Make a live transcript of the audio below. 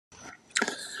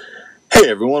Hey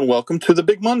everyone, welcome to the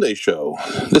Big Monday Show.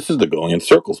 This is the Going in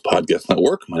Circles podcast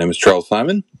network. My name is Charles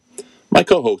Simon. My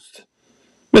co-host,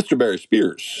 Mr. Barry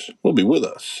Spears, will be with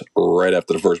us right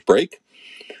after the first break.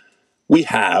 We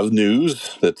have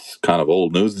news that's kind of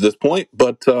old news at this point,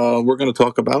 but we're going to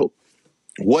talk about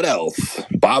what else?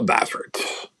 Bob Baffert.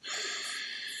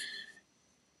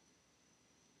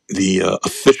 The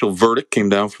official verdict came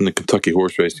down from the Kentucky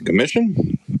Horse Racing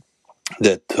Commission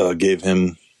that gave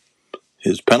him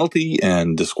his penalty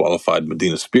and disqualified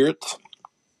Medina Spirit,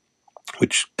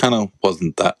 which kind of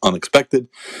wasn't that unexpected.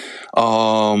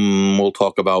 We'll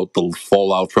talk about the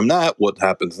fallout from that, what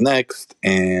happens next,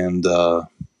 and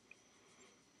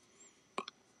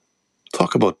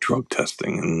talk about drug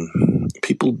testing. And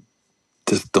people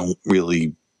just don't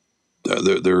really,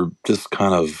 they're just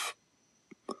kind of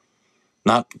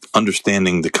not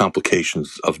understanding the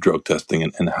complications of drug testing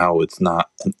and how it's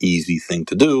not an easy thing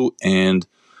to do, and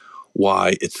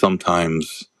why it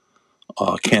sometimes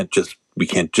we can't just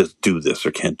do this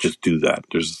or can't just do that.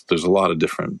 There's a lot of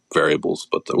different variables,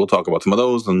 but we'll talk about some of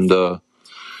those and a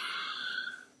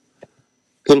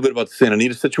little bit about the Santa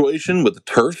Anita situation with the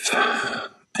turf,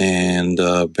 and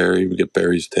we get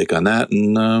Barry's take on that,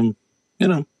 and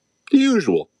the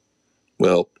usual.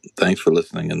 Well, thanks for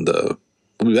listening, and we'll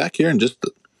be back here in just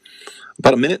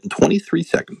about a minute and 23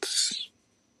 seconds.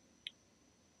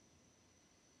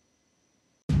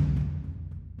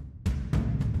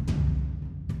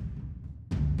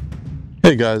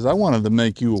 Hey guys, I wanted to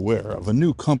make you aware of a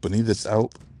new company that's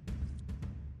out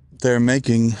there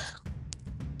making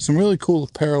some really cool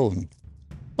apparel and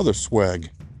other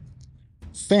swag.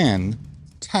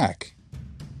 Fantack.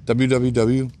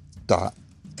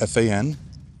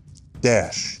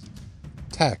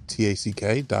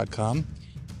 www.fan-tack.com.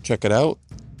 Check it out.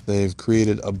 They've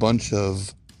created a bunch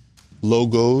of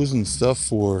logos and stuff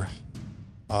for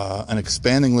an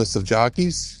expanding list of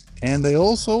jockeys, and they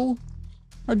also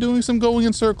are doing some going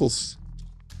in circles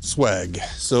swag.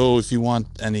 So if you want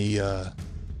any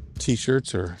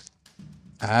t-shirts or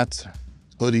hats,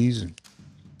 hoodies, and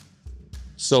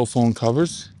cell phone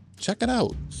covers, check it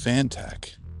out.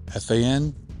 Fantack.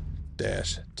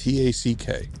 Fan-tack.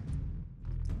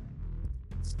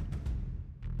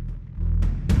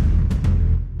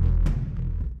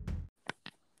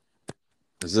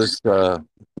 Is this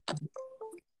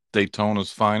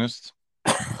Daytona's finest?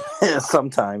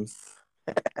 Sometimes.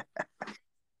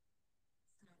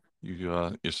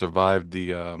 You survived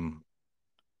the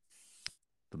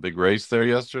big race there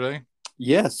yesterday?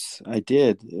 Yes, I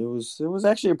did. It was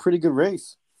actually a pretty good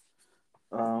race.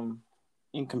 In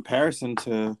comparison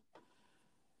to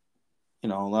a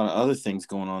lot of other things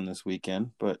going on this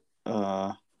weekend, but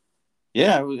yeah,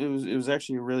 it was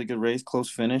actually a really good race,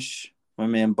 close finish. My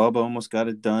man Bubba almost got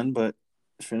it done, but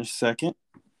finished second.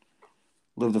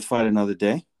 Live to fight another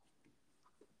day.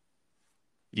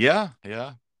 Yeah.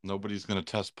 Nobody's going to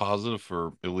test positive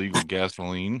for illegal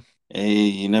gasoline. Hey,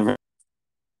 you never.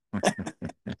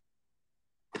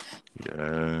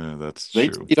 Yeah, that's They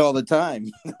true. cheat all the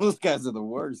time. Those guys are the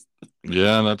worst.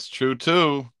 Yeah, that's true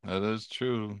too. That is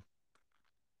true.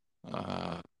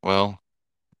 Well,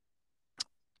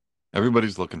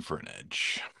 everybody's looking for an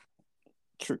edge.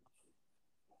 True.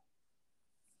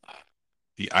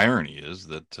 The irony is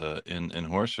that in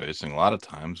horse racing, a lot of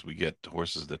times we get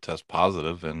horses that test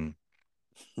positive, and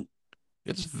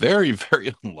it's very,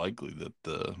 very unlikely that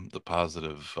the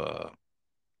positive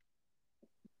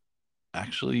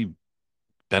actually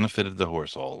benefited the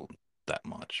horse all that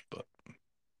much. But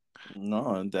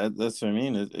No, that's what I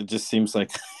mean. It just seems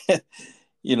like,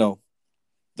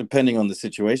 depending on the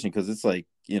situation, because it's like,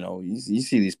 you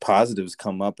see these positives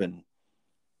come up in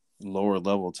lower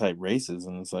level type races,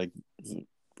 and it's like, is it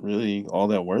really all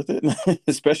that worth it?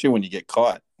 Especially when you get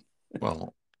caught.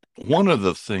 well, one of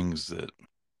the things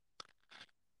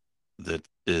that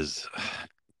is,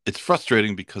 it's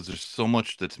frustrating because there's so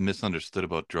much that's misunderstood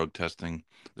about drug testing.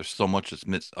 There's so much that's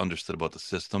misunderstood about the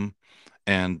system,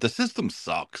 and the system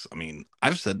sucks. I mean,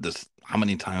 I've said this how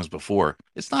many times before.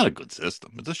 It's not a good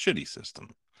system. It's a shitty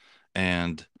system.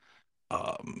 And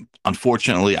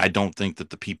unfortunately, I don't think that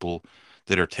the people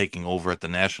that are taking over at the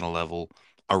national level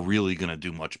are really going to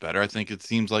do much better. I think it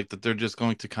seems like that they're just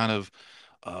going to kind of,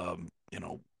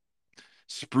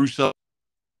 spruce up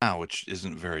now, which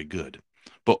isn't very good.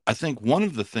 But I think one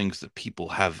of the things that people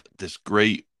have this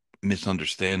great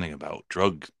misunderstanding about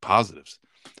drug positives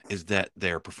is that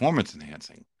they're performance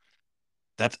enhancing.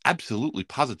 That's absolutely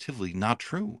positively not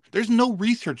true. There's no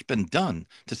research been done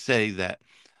to say that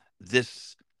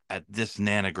this at this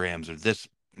nanograms or this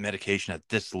medication at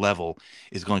this level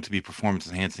is going to be performance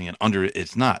enhancing, and under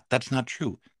it's not. That's not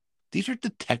true. These are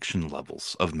detection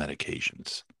levels of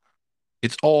medications.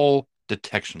 It's all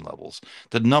detection levels.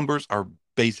 The numbers are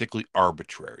basically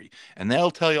arbitrary, and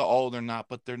they'll tell you, oh, they're not,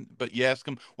 but you ask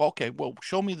them, well, okay, well,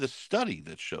 show me the study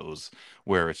that shows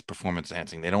where it's performance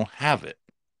enhancing. They don't have it.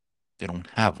 They don't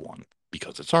have one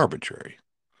because it's arbitrary.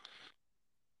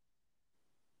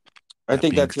 I That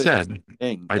think being that's an said, interesting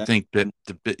thing. I think that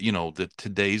that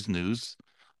today's news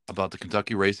about the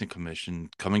Kentucky Racing Commission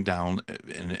coming down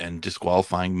and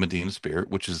disqualifying Medina Spirit,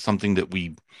 which is something that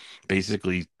we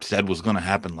basically said was going to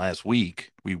happen last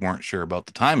week. We weren't sure about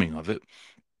the timing of it,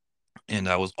 and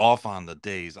I was off on the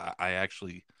days. I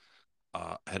actually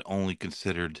had only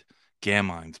considered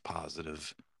Gamines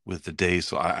positive with the days,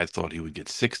 so I thought he would get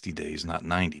 60 days, not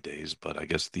 90 days. But I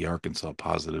guess the Arkansas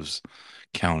positives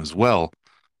count as well.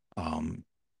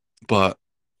 But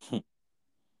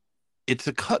it's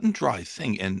a cut and dry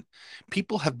thing, and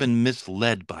people have been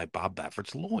misled by Bob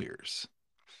Baffert's lawyers.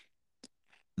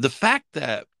 The fact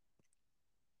that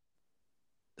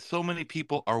so many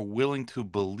people are willing to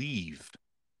believe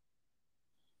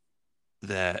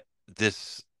that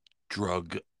this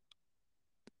drug,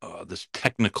 this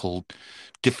technical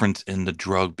difference in the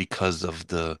drug because of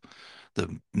the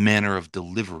manner of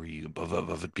delivery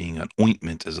of it being an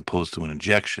ointment as opposed to an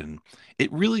injection,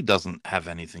 it really doesn't have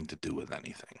anything to do with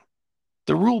anything.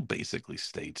 The rule basically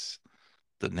states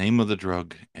the name of the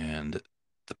drug and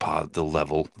the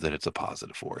level that it's a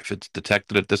positive for. If it's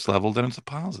detected at this level, then it's a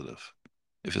positive.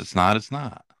 If it's not, it's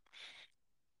not.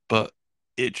 But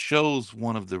it shows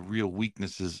one of the real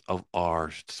weaknesses of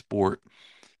our sport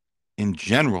in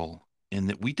general, in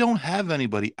that we don't have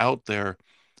anybody out there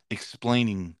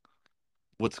explaining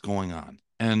what's going on.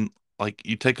 And like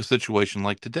you take a situation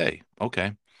like today,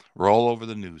 okay, we're all over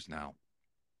the news now.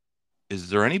 Is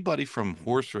there anybody from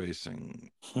horse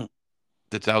racing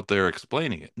that's out there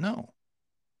explaining it? No.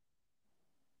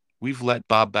 We've let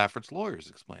Bob Baffert's lawyers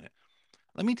explain it.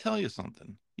 Let me tell you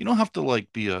something. You don't have to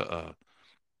like be a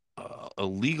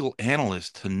legal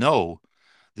analyst to know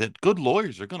that good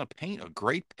lawyers are going to paint a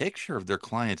great picture of their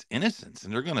client's innocence,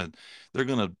 and they're going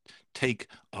to take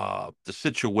the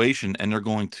situation, and they're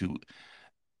going to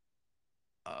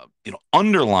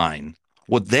underline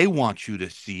what they want you to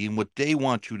see and what they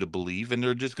want you to believe, and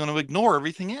they're just going to ignore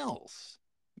everything else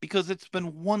because it's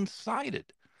been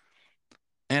one-sided.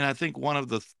 And I think one of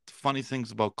the funny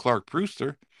things about Clark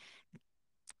Brewster,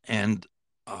 and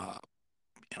uh,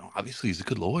 obviously he's a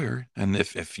good lawyer, and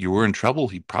if you were in trouble,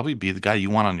 he'd probably be the guy you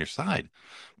want on your side.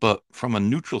 But from a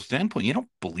neutral standpoint, you don't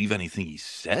believe anything he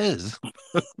says.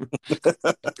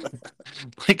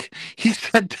 Like he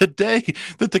said today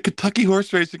that the Kentucky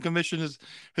Horse Racing Commission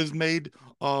has made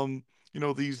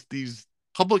these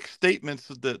public statements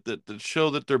that show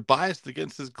that they're biased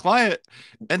against his client.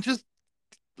 And just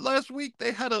last week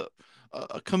they had a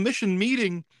commission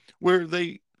meeting where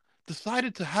they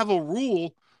decided to have a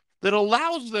rule that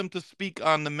allows them to speak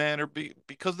on the matter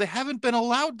because they haven't been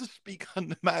allowed to speak on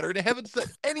the matter. They haven't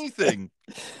said anything.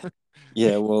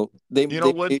 Yeah, well, they You know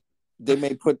they what? may, they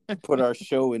may put our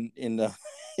show in the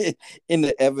in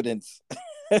the evidence.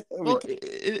 Well,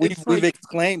 Because it's we've like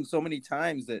exclaimed so many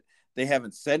times that they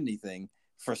haven't said anything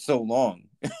for so long.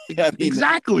 I mean,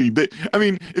 exactly. But I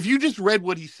mean, if you just read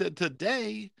what he said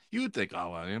today, you would think,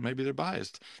 oh, well, yeah, maybe they're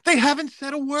biased. They haven't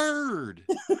said a word.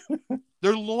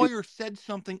 Their lawyer said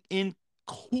something in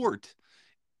court,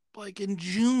 like in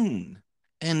June.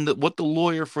 And what the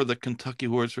lawyer for the Kentucky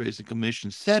Horse Racing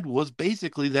Commission said was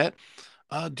basically that,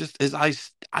 just as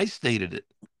I stated it,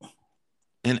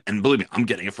 and believe me, I'm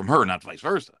getting it from her, not vice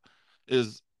versa,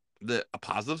 is that a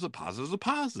positive's a positive's a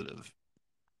positive.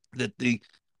 That the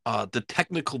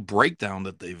technical breakdown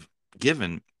that they've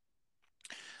given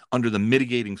under the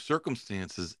mitigating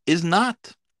circumstances is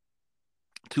not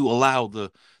to allow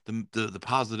the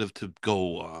positive to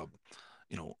go,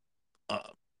 you know, uh,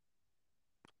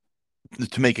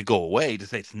 to make it go away, to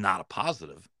say it's not a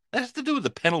positive. That has to do with the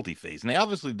penalty phase, and they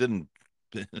obviously didn't.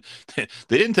 They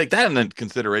didn't take that into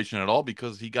consideration at all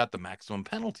because he got the maximum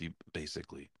penalty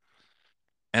basically.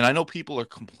 And I know people are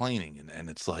complaining, and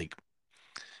it's like,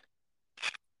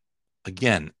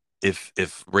 again, if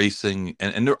racing,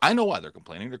 and I know why they're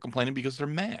complaining. They're complaining because they're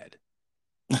mad.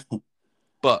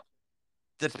 But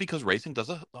that's because racing does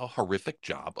a horrific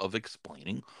job of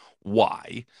explaining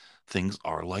why things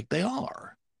are like they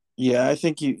are. yeah, I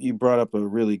think you brought up a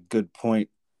really good point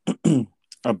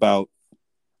about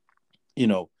you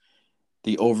know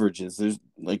the overages. There's,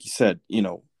 like you said,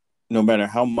 no matter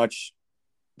how much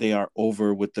they are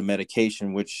over with the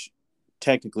medication, which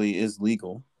technically is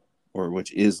legal, or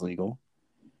which is legal,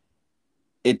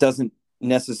 it doesn't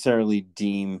necessarily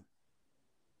deem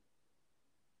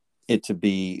it to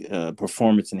be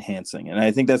performance enhancing. And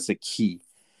I think that's the key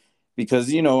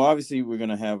because, obviously we're going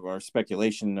to have our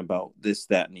speculation about this,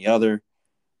 that, and the other.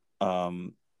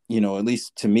 Um, at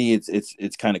least to me,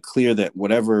 it's kind of clear that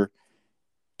whatever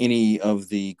any of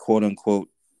the quote unquote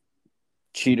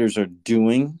cheaters are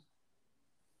doing,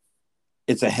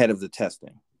 it's ahead of the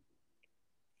testing.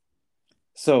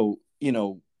 So,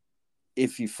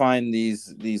 if you find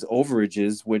these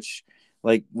overages, which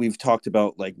like we've talked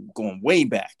about, like going way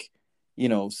back,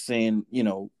 saying,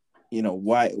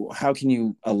 why, how can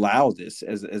you allow this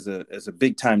as a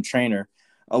big time trainer,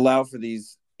 allow for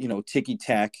these, ticky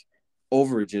tack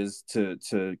overages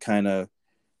to kind of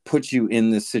put you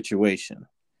in this situation.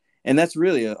 And that's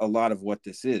really a lot of what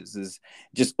this is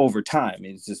just over time.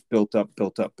 It's just built up,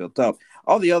 built up, built up.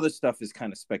 All the other stuff is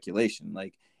kind of speculation.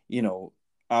 Like,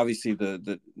 obviously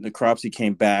the Cropsey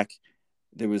came back.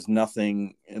 There was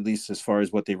nothing, at least as far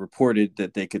as what they reported,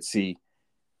 that they could see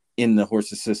in the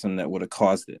horse's system that would have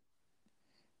caused it.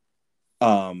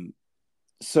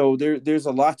 So there's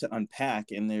a lot to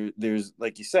unpack, and there's,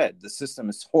 like you said, the system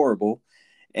is horrible,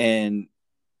 and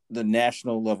the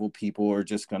national level people are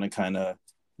just going to kind of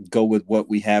go with what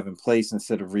we have in place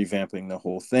instead of revamping the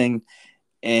whole thing.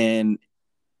 And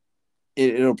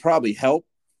it'll probably help,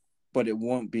 but it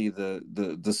won't be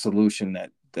the solution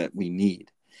that we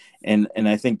need. And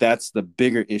I think that's the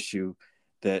bigger issue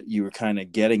that you were kind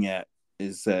of getting at,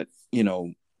 is that,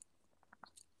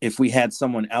 if we had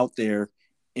someone out there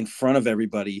in front of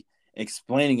everybody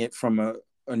explaining it from a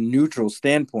neutral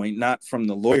standpoint, not from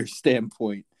the lawyer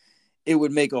standpoint, it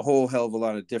would make a whole hell of a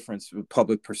lot of difference with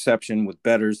public perception, with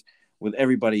bettors, with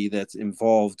everybody that's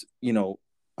involved,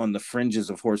 on the fringes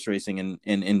of horse racing and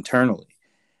internally.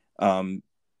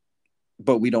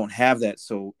 But we don't have that.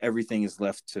 So everything is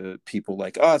left to people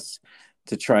like us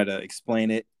to try to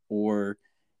explain it or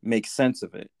make sense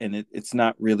of it. And it's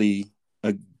not really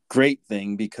a great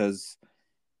thing because,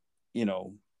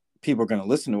 people are going to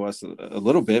listen to us a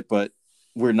little bit, but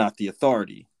we're not the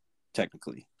authority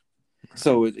technically.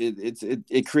 So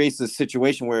it creates a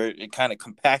situation where it kind of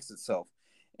compacts itself,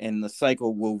 and the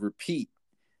cycle will repeat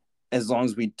as long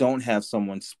as we don't have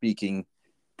someone speaking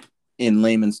in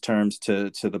layman's terms to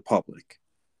the public.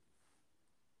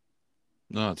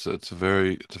 No, it's a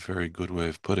very good way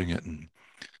of putting it. And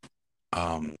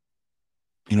um,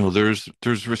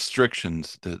 there's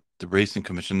restrictions that the racing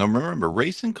commission. Now remember,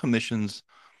 racing commissions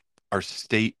are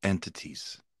state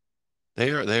entities.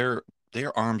 They are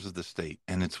arms of the state,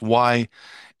 and it's why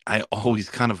I always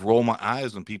kind of roll my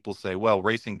eyes when people say, "Well,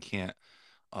 racing can't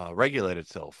regulate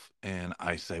itself," and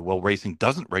I say, "Well, racing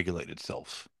doesn't regulate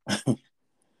itself.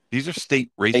 These are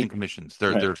state racing Hey, commissions.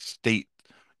 They're right. they're state,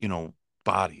 you know,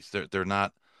 bodies. They're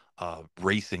not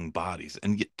racing bodies.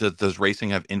 And yet, does racing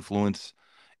have influence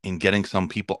in getting some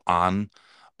people on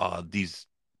these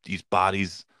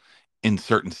bodies in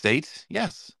certain states?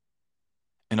 Yes.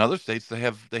 In other states, they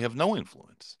have no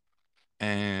influence,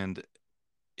 and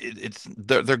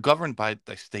they're governed by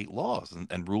state laws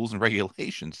and rules and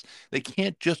regulations. They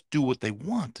can't just do what they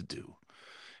want to do.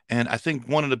 And I think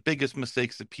one of the biggest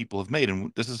mistakes that people have made,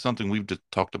 and this is something we've just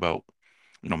talked about,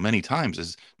 many times,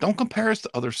 is don't compare us to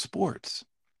other sports.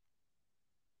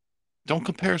 Don't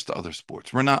compare us to other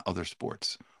sports. We're not other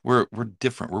sports. We're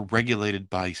different. We're regulated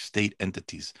by state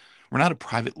entities. We're not a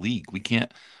private league. We don't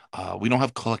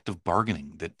have collective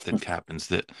bargaining that happens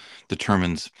that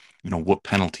determines, what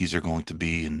penalties are going to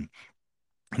be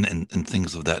and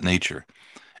things of that nature.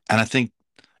 And I think,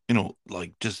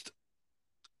 like just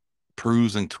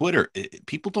perusing Twitter,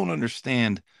 people don't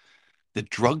understand that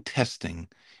drug testing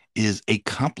is a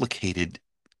complicated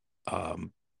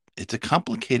um it's a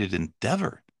complicated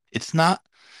endeavor. It's not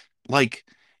like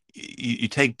you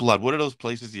take blood. What are those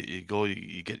places you go,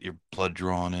 you get your blood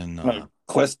drawn in Like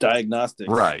Quest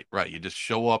Diagnostics. right, you just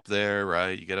show up there,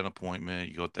 right? You get an appointment,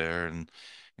 you go there, and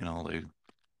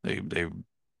they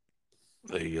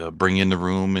bring you in the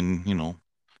room, and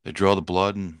they draw the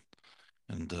blood and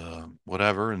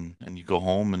whatever, and you go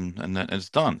home, and then it's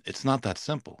done. It's not that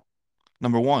simple.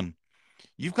 Number one,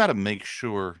 you've got to make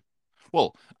sure.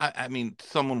 Well, I mean,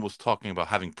 someone was talking about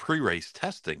having pre-race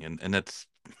testing, and that's,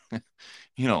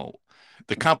 you know,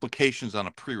 the complications on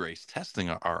a pre-race testing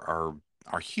are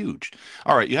huge.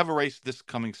 All right, you have a race this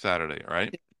coming Saturday, all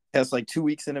right? That's like 2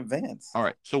 weeks in advance. All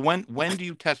right. So when do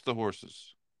you test the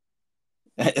horses?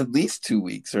 At least 2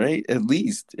 weeks, right? At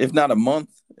least, if not a month.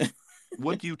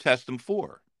 What do you test them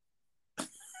for?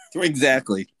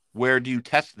 Exactly. Where do you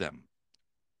test them?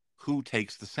 Who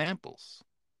takes the samples?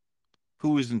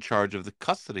 Who is in charge of the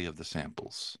custody of the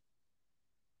samples?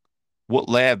 What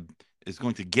lab is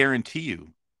going to guarantee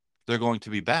you they're going to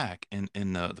be back in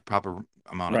the proper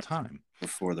amount of Right time.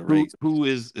 before the Who race. who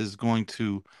is going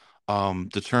to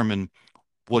determine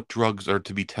what drugs are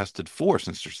to be tested for,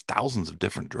 since there's thousands of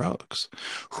different drugs?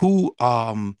 Who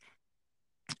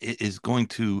is going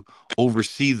to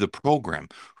oversee the program?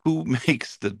 Who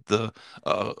makes the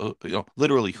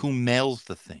literally who mails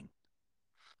the thing?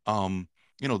 Um,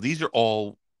 these are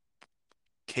all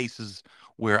cases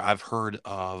where I've heard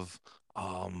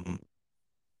um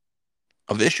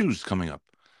of issues coming up.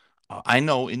 I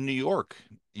know in New York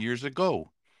years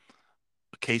ago,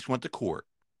 a case went to court,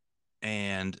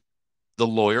 and the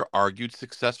lawyer argued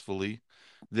successfully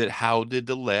that how did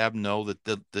the lab know that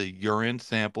the urine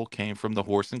sample came from the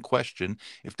horse in question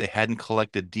if they hadn't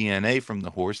collected DNA from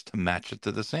the horse to match it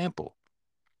to the sample?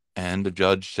 And the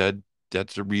judge said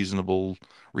that's a reasonable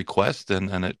request,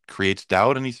 and it creates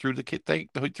doubt, and he threw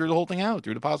the whole thing out,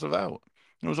 threw the positive out.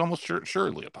 It was almost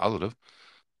surely a positive.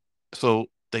 So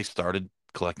they started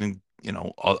collecting,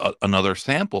 another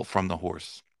sample from the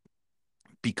horse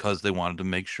because they wanted to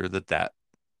make sure that that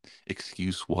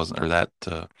excuse wasn't, or that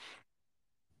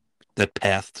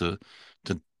path to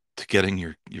to getting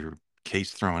your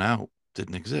case thrown out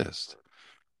didn't exist.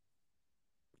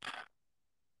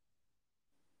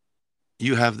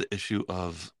 You have the issue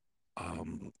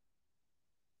um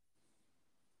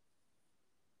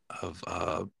of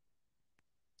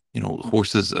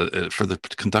horses, for the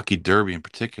Kentucky Derby in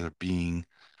particular, being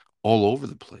all over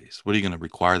the place. What are you going to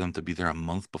require them to be there a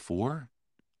month before?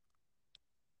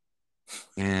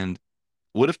 And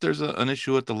what if there's an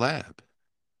issue at the lab?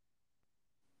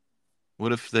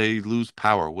 What if they lose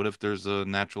power? What if there's a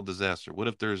natural disaster? What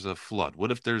if there's a flood?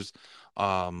 What if there's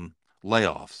um,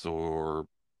 layoffs, or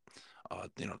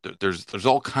there's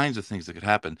all kinds of things that could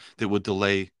happen that would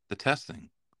delay the testing?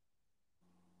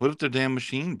 What if their damn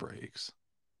machine breaks?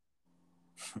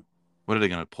 What are they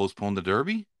going to postpone the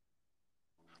Derby?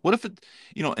 What if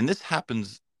and this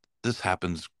happens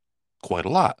quite a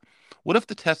lot. What if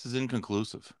the test is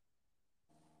inconclusive?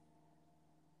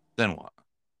 Then what?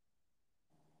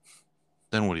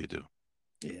 Then what do you do?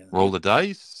 Yeah, Roll the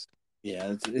dice?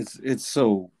 yeah. It's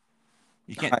so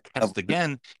You can't high test level.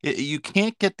 again. You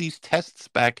can't get these tests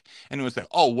back. And it was like,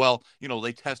 oh well,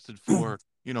 they tested for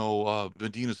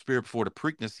Medina Spirit before the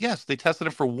Preakness. Yes, they tested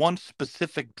it for one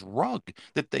specific drug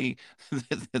that they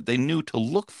that they knew to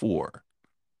look for.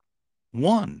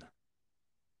 One.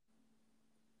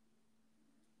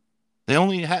 They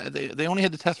only had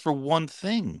to test for one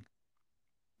thing.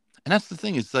 And that's the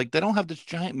thing. It's like they don't have this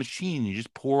giant machine. You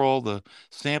just pour all the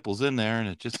samples in there, and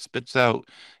it just spits out,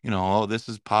 oh, this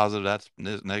is positive, that's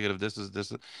this negative, this is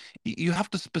this. You have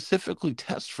to specifically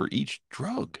test for each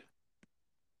drug,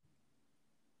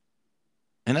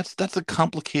 and that's a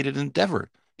complicated endeavor.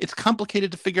 It's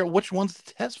complicated to figure out which ones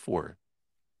to test for.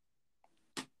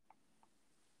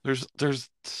 There's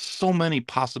so many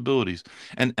possibilities,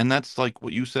 and that's like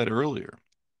what you said earlier.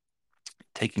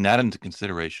 Taking that into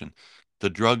consideration, the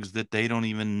drugs that they don't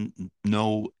even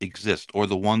know exist, or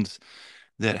the ones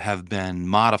that have been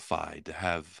modified to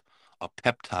have a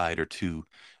peptide or two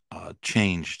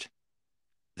changed,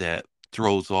 that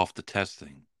throws off the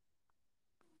testing.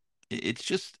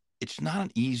 It's not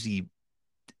an easy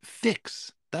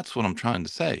fix. That's what I'm trying to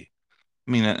say.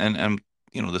 I mean, and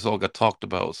this all got talked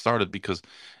about, started because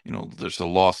there's a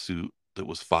lawsuit that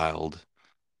was filed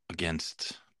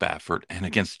against Baffert and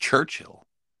against Churchill.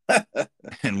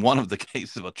 And one of the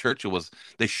cases about Churchill was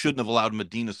they shouldn't have allowed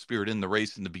Medina Spirit in the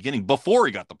race in the beginning before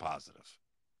he got the positive,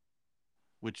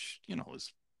 which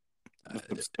is That's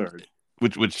absurd.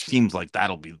 which seems like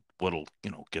that'll be what'll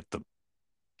get the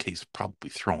case probably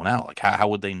thrown out. Like how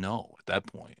would they know at that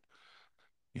point?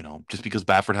 Just because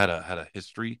Baffert had a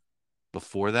history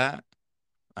before that.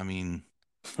 I mean,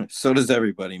 So does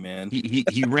everybody, man.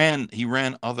 he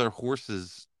ran other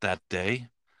horses that day.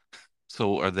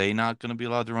 So are they not going to be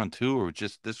allowed to run too, or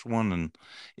just this one? And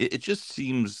it just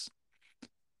seems.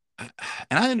 And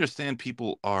I understand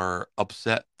people are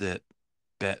upset that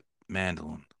bet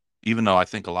Mandolin, even though I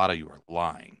think a lot of you are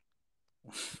lying.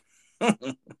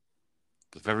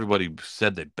 If everybody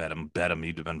said they bet him,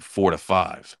 he'd have been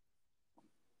 4-5.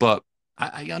 But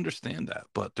I understand that.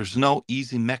 But there's no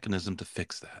easy mechanism to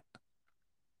fix that.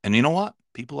 And you know what?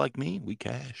 People like me, we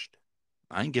cashed.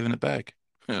 I ain't giving it back.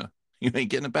 Yeah. You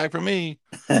ain't getting it back from me.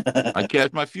 I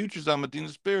cashed my futures on Medina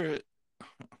Spirit.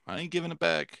 I ain't giving it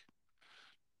back.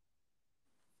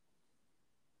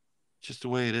 It's just the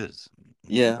way it is.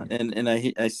 Yeah, and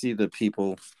I see the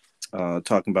people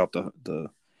talking about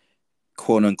the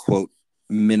quote unquote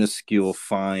minuscule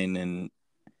fine, and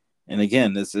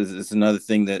again, this is another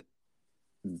thing that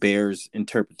bears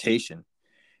interpretation,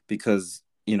 because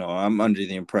I'm under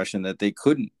the impression that they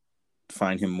couldn't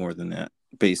fine him more than that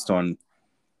based on,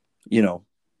 you know,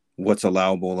 what's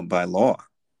allowable by law.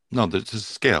 No, there's a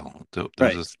scale. There's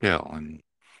Right. a scale, and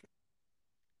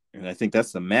And I think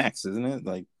that's the max, isn't it?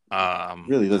 Like, um,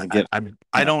 really doesn't I get, I,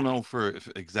 I yeah, don't know for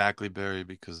exactly, Barry,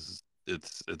 because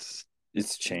it's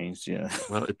it's changed. Yeah.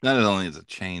 well, it's not only is it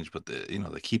change, but they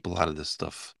keep a lot of this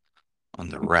stuff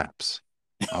under wraps.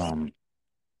 Um,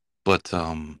 but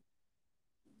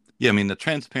yeah, I mean the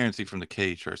transparency from the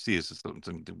KHRC is just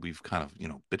something that we've kind of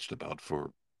bitched about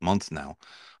for months now.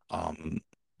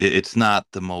 It's not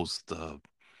the most.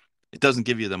 It doesn't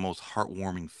give you the most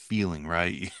heartwarming feeling,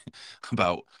 right?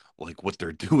 About like what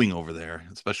they're doing over there,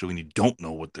 especially when you don't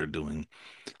know what they're doing.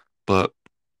 But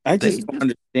I they just don't just,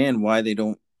 understand why they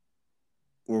don't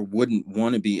or wouldn't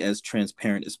want to be as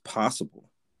transparent as possible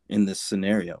in this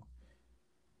scenario.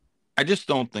 I just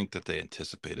don't think that they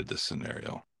anticipated this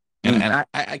scenario. And Mm, and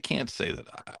I can't say that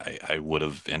I would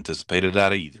have anticipated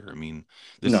that either. I mean,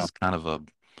 this no. is kind of a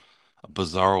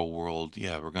bizarro world.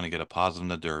 Yeah, we're going to get a positive in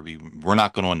the Derby. We're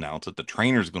not going to announce it. The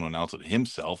trainer's going to announce it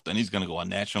himself. Then he's going to go on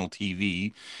national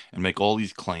TV and make all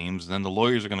these claims. And then the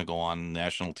lawyers are going to go on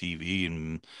national TV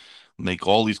and make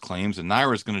all these claims. And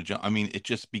Naira's going to jump. I mean, it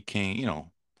just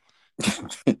became,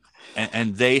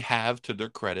 and they have, to their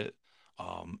credit,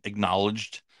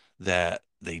 acknowledged that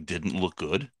they didn't look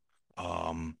good,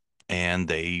 um, and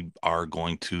they are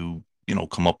going to,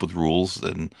 come up with rules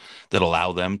and that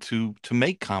allow them to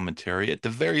make commentary at the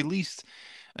very least,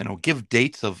 give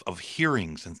dates of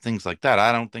hearings and things like that.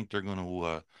 I don't think they're going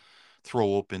to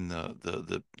throw open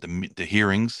the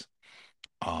hearings.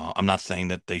 I'm not saying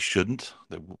that they shouldn't,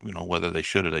 that, whether they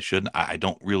should or they shouldn't. I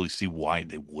don't really see why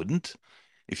they wouldn't.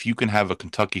 If you can have a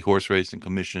Kentucky Horse Racing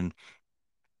Commission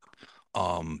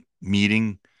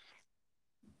meeting,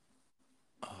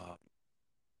 uh,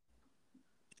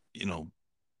 you know,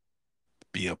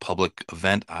 be a public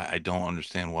event, I don't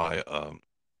understand why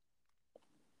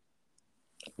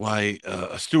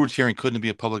a stewards hearing couldn't be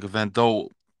a public event, though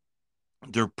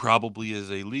there probably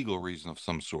is a legal reason of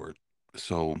some sort.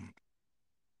 So,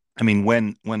 I mean,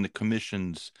 when the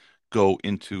commissions go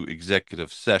into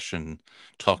executive session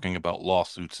talking about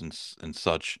lawsuits and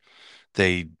such,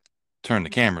 they turn the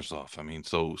cameras off. I mean,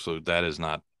 so that is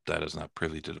not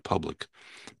privy to the public.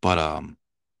 But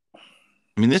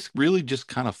I mean, this really just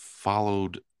kind of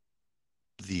followed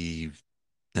the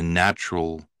the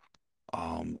natural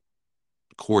um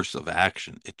course of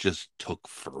action. It just took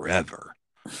forever.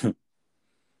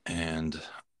 And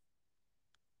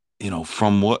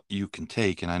from what you can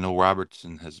take, and I know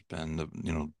Robertson has been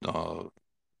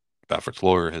Baffert's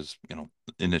lawyer has,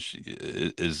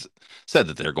 is said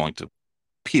that they're going to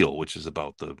appeal, which is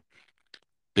about the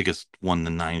biggest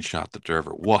 1-9 shot that there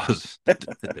ever was, that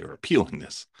they were appealing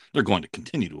this. They're going to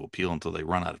continue to appeal until they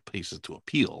run out of places to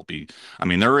appeal. I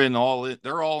mean,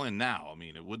 they're all in now. I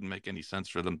mean, it wouldn't make any sense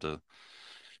for them to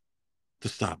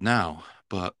stop now.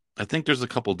 But I think there's a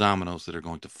couple dominoes that are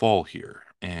going to fall here.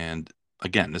 And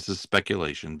again, this is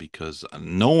speculation because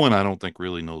no one, I don't think,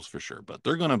 really knows for sure. But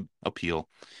they're going to appeal,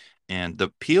 and the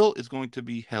appeal is going to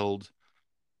be held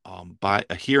by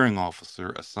a hearing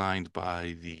officer assigned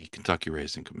by the Kentucky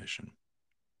Racing Commission.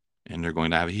 And they're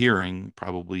going to have a hearing,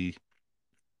 probably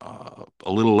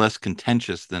a little less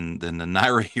contentious than the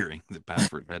Naira hearing that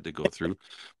Baffert had to go through,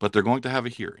 but they're going to have a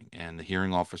hearing, and the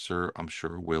hearing officer, I'm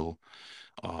sure, will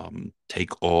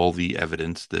take all the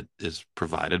evidence that is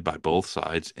provided by both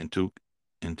sides into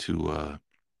uh,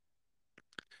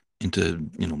 into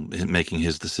making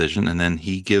his decision, and then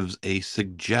he gives a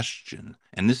suggestion.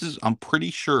 And this is, I'm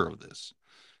pretty sure of this.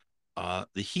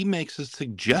 He makes a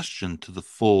suggestion to the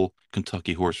full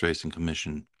Kentucky Horse Racing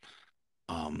Commission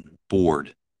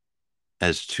board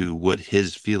as to what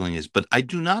his feeling is. But I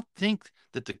do not think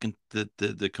that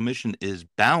the commission is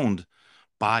bound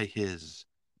by his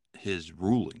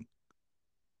ruling.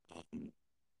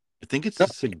 I think it's No, a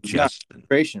it's not suggestion.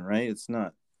 arbitration, right? It's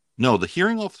not. No, the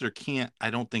hearing officer can't. I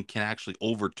don't think can actually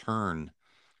overturn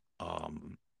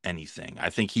anything. I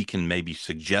think he can maybe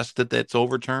suggest that that's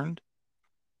overturned.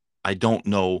 I don't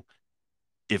know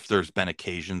if there's been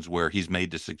occasions where he's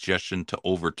made the suggestion to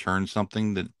overturn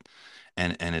something that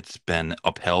and it's been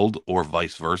upheld or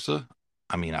vice versa.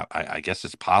 I mean, I guess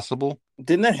it's possible.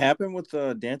 Didn't that happen with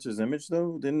Dancer's Image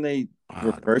though? Didn't they I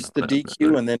don't reverse know. the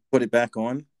DQ and then put it back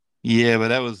on? Yeah, but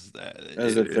that was That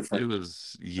was a it different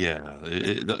was yeah.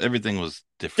 Everything was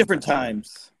different different back then.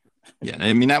 times. Yeah,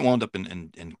 I mean that wound up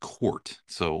in court.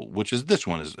 So, which is this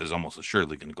one is almost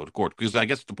assuredly going to go to court because I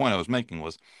guess the point I was making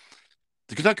was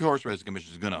the Kentucky Horse Racing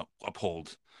Commission is going to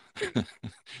uphold.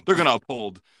 They're going to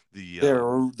uphold the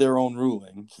their own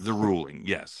ruling. the ruling,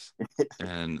 yes.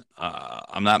 And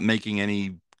I'm not making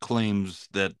any claims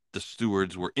that the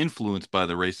stewards were influenced by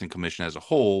the racing commission as a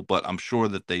whole, but I'm sure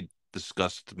that they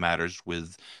discussed matters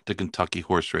with the Kentucky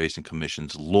Horse Racing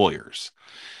Commission's lawyers.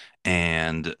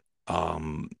 And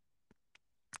um,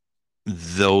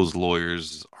 those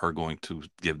lawyers are going to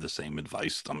give the same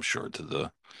advice, I'm sure, to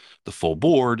the full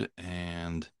board,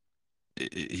 and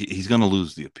he's going to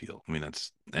lose the appeal. I mean,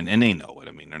 and they know it.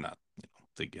 I mean, they're not,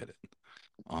 they get it.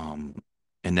 Um,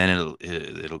 and then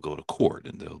it'll go to court,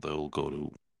 and they'll go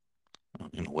to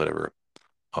whatever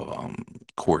um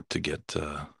court to get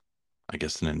I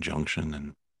guess an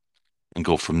injunction and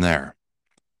go from there.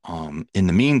 In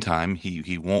the meantime,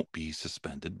 he won't be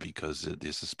suspended because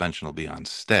the suspension will be on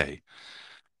stay.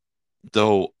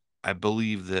 Though I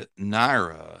believe that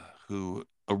Naira, who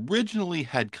originally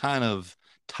had kind of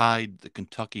tied the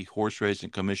Kentucky Horse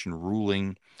Racing Commission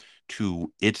ruling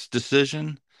to its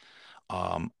decision,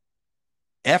 um,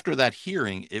 after that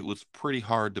hearing, it was pretty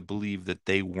hard to believe that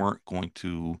they weren't going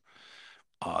to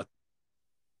uh,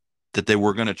 that they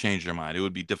were going to change their mind. It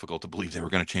would be difficult to believe they were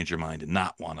going to change their mind and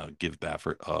not want to give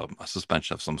Baffert a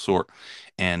suspension of some sort.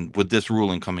 And with this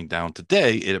ruling coming down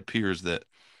today, it appears that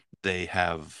they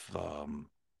have,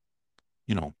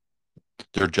 you know,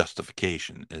 their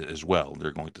justification as well.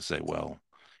 They're going to say, well,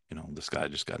 this guy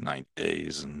just got 9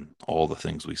 days and all the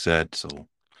things we said, so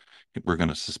we're going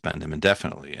to suspend him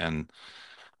indefinitely. And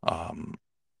um,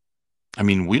 I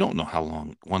mean, we don't know how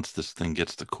long, once this thing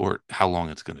gets to court, how long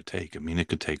it's going to take. I mean, it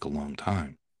could take a long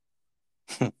time.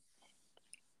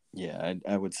 Yeah,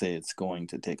 I would say it's going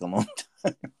to take a long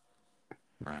time.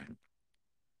 Right.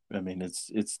 I mean,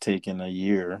 it's taken a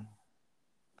year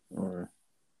or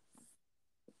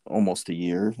almost a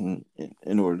year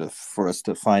in order for us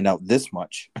to find out this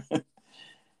much,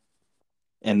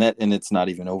 and it's not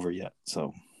even over yet.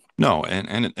 So No,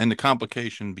 and the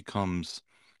complication becomes,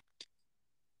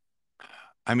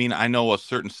 I mean, I know a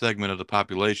certain segment of the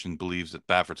population believes that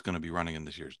Baffert's going to be running in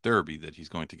this year's Derby, that he's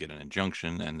going to get an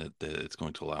injunction, and that it's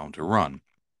going to allow him to run.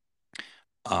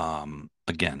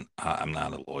 Again, I'm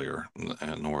not a lawyer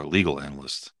nor a legal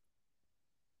analyst,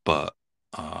 but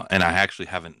and I actually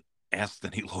haven't asked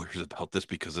any lawyers about this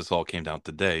because this all came down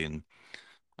today, and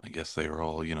I guess they were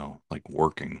all, like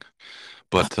working.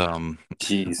 But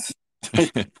jeez.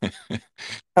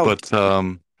 but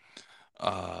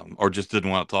or just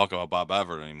didn't want to talk about Bob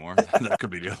Everett anymore. That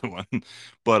could be the other one.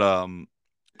 But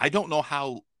I don't know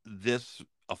how this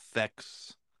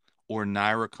affects, or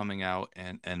Naira coming out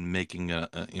and making an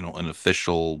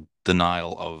official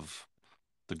denial of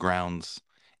the grounds,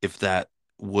 if that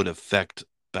would affect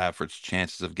Baffert's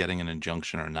chances of getting an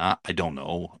injunction or not. I don't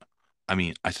know. I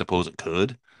mean, I suppose it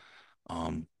could. I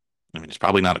mean, it's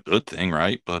probably not a good thing,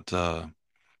 right? But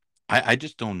I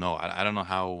just don't know. I don't know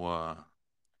how.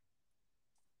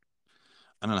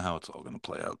 I don't know how it's all going to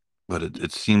play out, but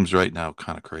it seems right now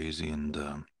kind of crazy, and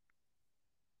I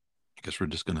guess we're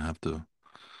just going to have to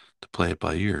play it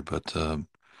by ear. But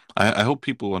I hope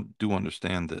people do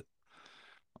understand that,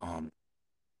 um,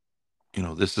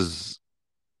 this is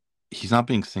he's not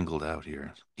being singled out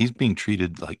here. He's being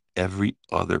treated like every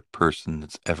other person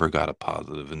that's ever got a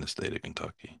positive in the state of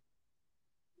Kentucky.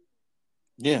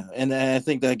 Yeah, and I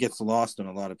think that gets lost on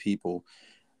a lot of people,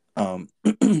 um,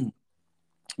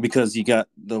 because you got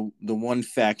the one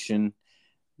faction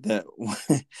that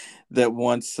that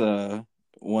wants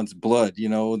blood,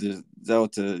 there's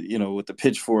out to, with the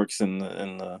pitchforks and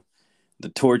the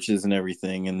torches and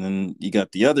everything, and then you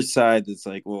got the other side that's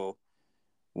like, well,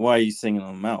 why are you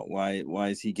singling him out? Why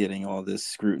is he getting all this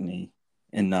scrutiny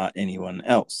and not anyone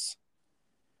else?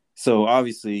 So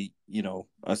obviously,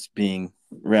 us being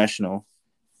rational,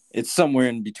 it's somewhere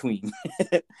in between.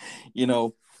 you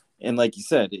know and like you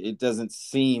said, it doesn't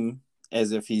seem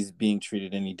as if he's being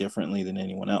treated any differently than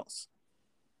anyone else.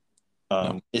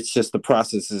 No. It's just the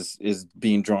process is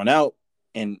being drawn out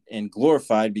and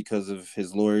glorified because of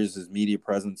his lawyers, his media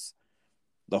presence,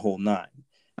 the whole nine.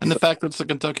 And the fact that it's the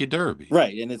Kentucky Derby.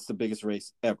 Right, and it's the biggest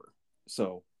race ever.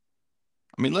 So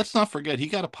I mean, let's not forget he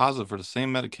got a positive for the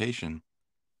same medication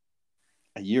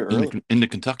a year in early. the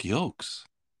Kentucky Oaks,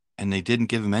 and they didn't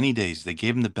give him any days. They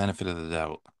gave him the benefit of the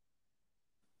doubt.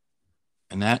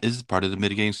 And that is part of the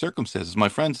mitigating circumstances. My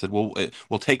friend said, well,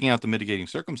 taking out the mitigating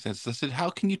circumstances. I said, how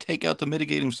can you take out the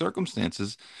mitigating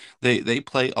circumstances? They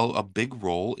play a big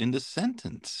role in the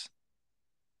sentence.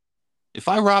 If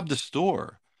I robbed a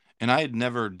store and I had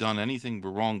never done anything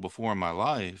wrong before in my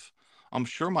life, I'm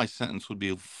sure my sentence would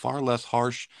be far less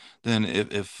harsh than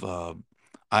if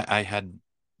I had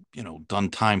done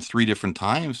time 3 different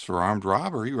times for armed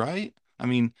robbery, right? I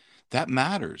mean, that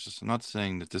matters. I'm not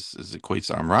saying that this is equates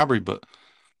to armed robbery, but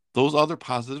those other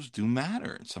positives do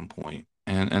matter at some point.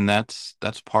 And that's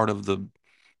part of the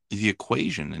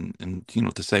equation. And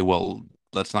to say, well,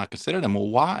 let's not consider them. Well,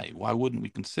 why? Why wouldn't we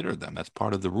consider them? That's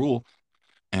part of the rule.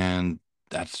 And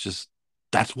that's just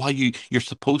that's why you're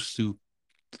supposed to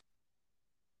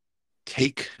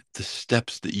take the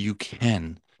steps that you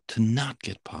can to not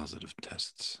get positive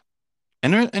tests.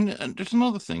 And there's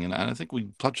another thing, and I think we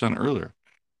touched on it earlier.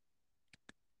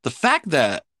 The fact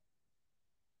that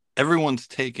everyone's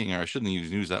taking, or I shouldn't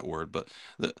use that word, but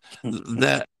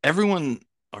that everyone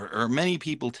or many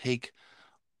people take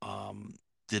um,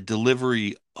 the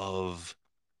delivery of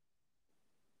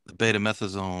the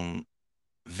betamethasone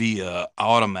via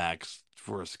Automax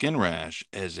for a skin rash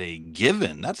as a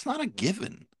given. That's not a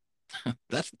given.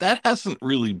 That hasn't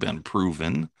really been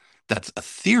proven. That's a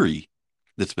theory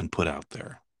that's been put out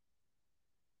there.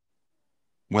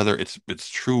 Whether it's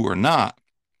true or not,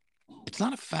 it's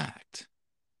not a fact.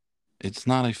 It's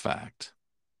not a fact.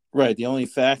 Right. The only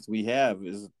fact we have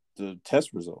is the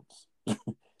test results.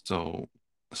 So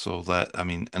that I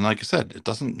mean, and like I said, it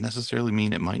doesn't necessarily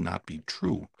mean it might not be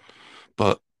true,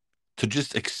 but to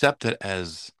just accept it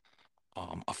as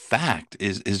a fact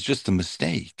is just a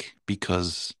mistake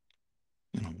because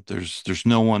there's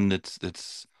no one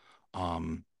that's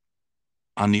um,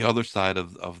 on the other side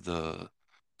of the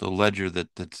ledger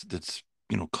that's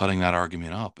cutting that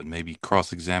argument up and maybe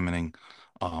cross-examining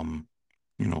um,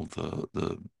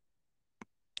 the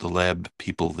lab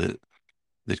people that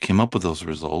came up with those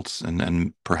results,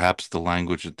 and perhaps the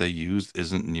language that they used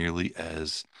isn't nearly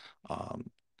as um,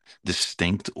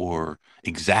 distinct or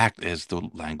exact as the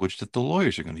language that the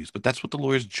lawyers are going to use. But that's what the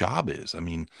lawyer's job is. I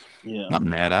mean, Yeah. not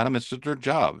mad at them. It's just their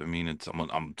job. I mean,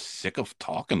 I'm sick of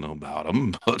talking about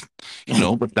them, but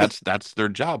but that's their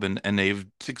job, and they've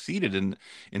succeeded in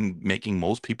making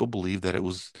most people believe that it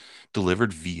was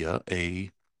delivered via a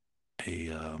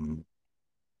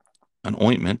an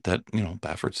ointment that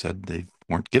Baffert said they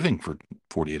weren't giving for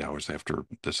 48 hours after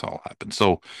this all happened.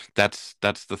 So that's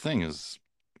the thing is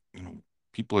you know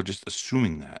people are just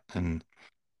assuming that, and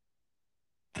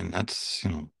that's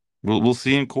we'll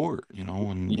see in court,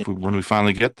 when Yeah. when we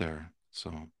finally get there.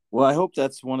 So. Well, I hope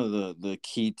that's one of the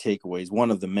key takeaways, one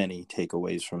of the many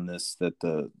takeaways from this that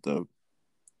the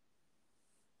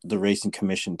racing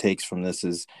commission takes from this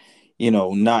is,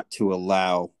 not to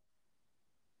allow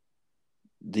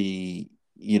the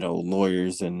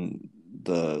lawyers and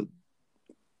the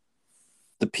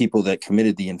the people that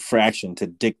committed the infraction to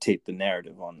dictate the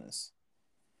narrative on this.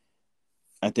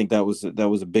 I think that was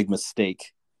a big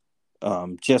mistake,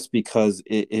 just because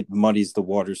it muddies the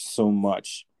waters so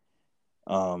much,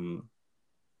 um,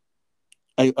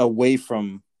 away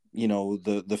from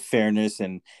the fairness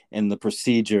and the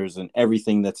procedures and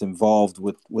everything that's involved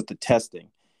with the testing.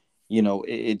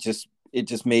 It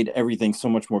just made everything so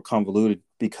much more convoluted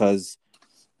because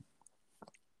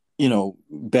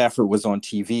Baffert was on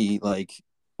TV, like,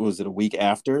 was it a week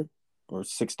after or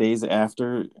 6 days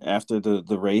after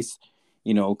the race,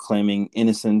 claiming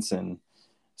innocence and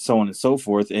so on and so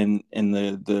forth, and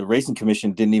the racing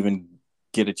commission didn't even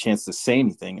get a chance to say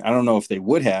anything. I don't know if they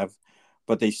would have,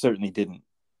 but they certainly didn't.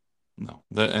 No,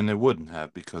 and they wouldn't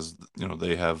have because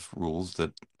they have rules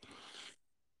that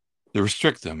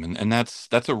restrict them, and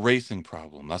that's a racing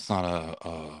problem. That's not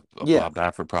a Yeah, Bob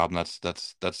Baffert problem. across the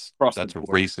That's a board.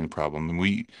 racing problem, and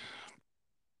we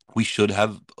should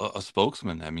have a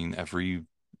spokesman. I mean, every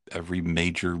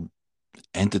major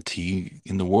entity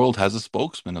in the world has a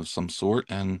spokesman of some sort,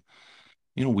 and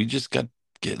we just get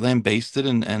lambasted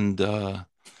and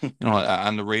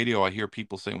on the radio I hear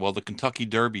people saying, well, the Kentucky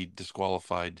Derby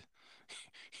disqualified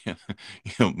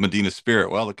Medina Spirit.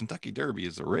 Well, the Kentucky Derby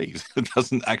is a race. It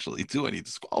doesn't actually do any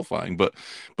disqualifying, but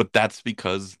that's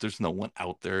because there's no one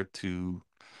out there to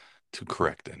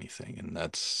correct anything, and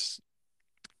that's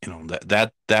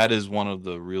that is one of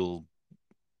the real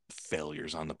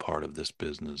failures on the part of this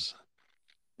business,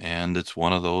 and it's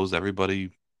one of those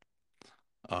everybody.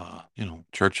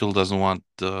 Churchill doesn't want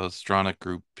Stronach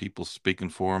Group people speaking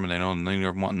for him, and they don't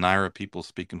neither want Naira people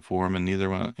speaking for him, and neither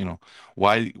want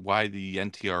why the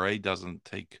NTRA doesn't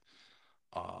take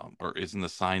or isn't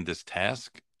assigned this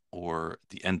task, or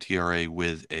the NTRA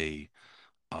with a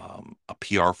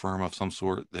PR firm of some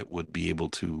sort that would be able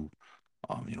to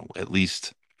at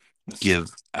least give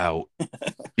out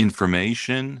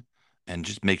information and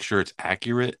just make sure it's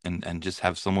accurate, and just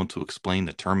have someone to explain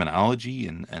the terminology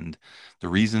and the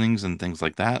reasonings and things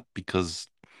like that, because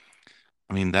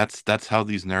I mean that's how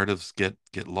these narratives get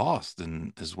lost,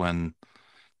 and is when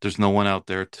there's no one out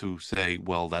there to say,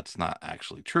 well, that's not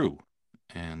actually true.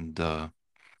 And I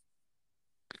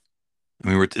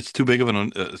mean, it's too big of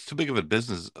it's too big of a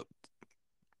business.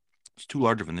 It's too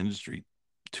large of an industry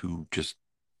to just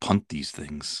punt these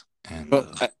things. And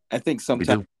But I think we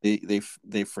sometimes do.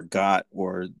 they forgot,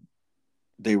 or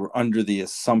they were under the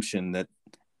assumption that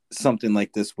something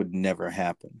like this would never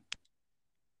happen.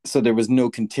 So there was no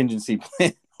contingency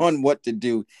plan on what to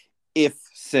do if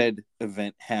said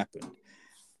event happened.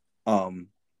 Um,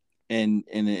 and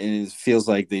it feels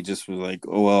like they just were like,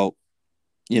 oh well,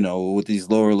 with these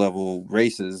lower level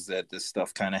races that this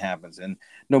stuff kind of happens, and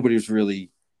nobody's really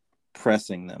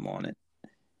pressing them on it.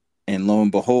 And lo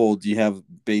and behold, you have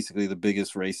basically the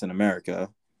biggest race in America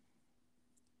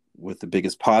with the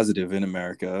biggest positive in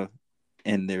America,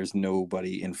 and there's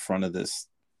nobody in front of this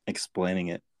explaining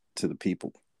it to the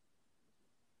people.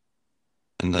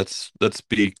 And let's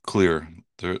be clear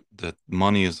that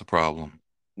money is the problem.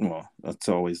 Well, that's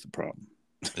always the problem.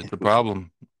 It's a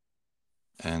problem,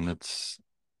 and it's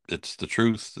the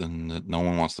truth, and that no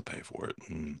one wants to pay for it.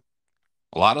 And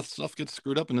a lot of stuff gets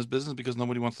screwed up in this business because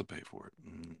nobody wants to pay for it.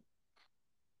 And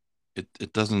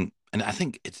it doesn't. And I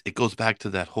think it goes back to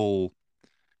that whole.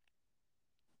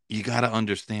 You got to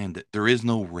understand that there is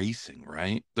no racing,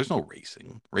 right? There's no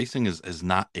racing. Racing is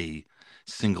not a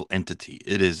single entity.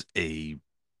 It is a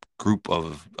group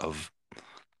of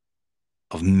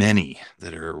many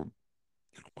that are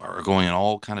going in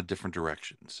all kind of different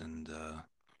directions, and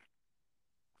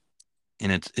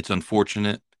it's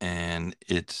unfortunate, and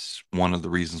it's one of the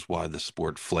reasons why the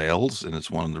sport flails, and it's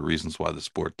one of the reasons why the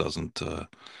sport doesn't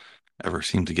ever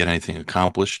seem to get anything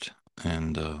accomplished.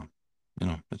 And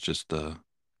it's just the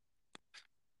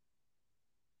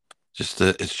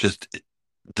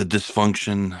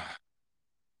dysfunction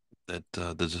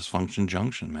the dysfunction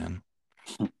junction, man.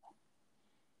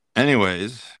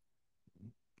 Anyways,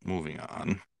 moving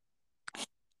on.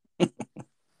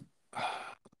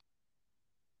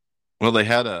 Well, they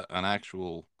had an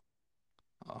actual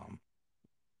um,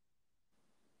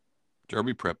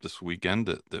 derby prep this weekend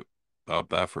that Bob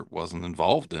Baffert wasn't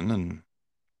involved in,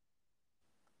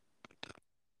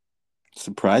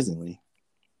 Surprisingly.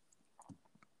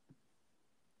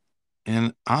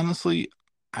 and honestly,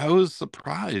 I was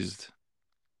surprised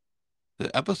the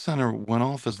epicenter went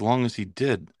off as long as he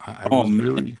did. I Oh was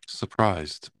man, really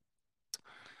surprised.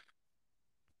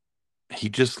 He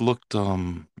just looked.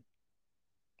 I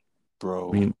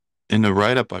bro. mean, in the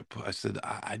write up, I said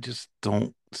I just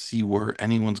don't see where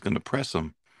anyone's going to press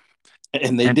him.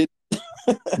 And they And did.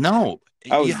 no,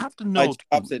 I you was have to my know too.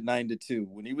 chops at 9-2.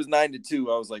 When he was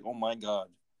 9-2, I was like, oh my god.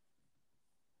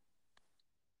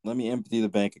 Let me empty the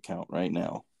bank account right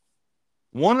now.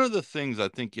 One of the things I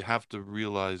think you have to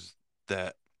realize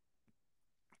that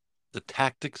the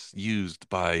tactics used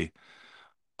by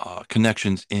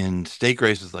connections in stake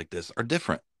races like this are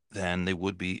different than they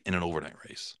would be in an overnight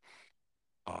race.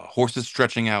 Horses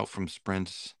stretching out from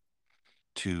sprints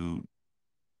to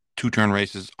two-turn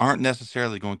races aren't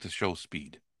necessarily going to show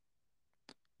speed.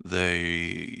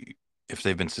 They, if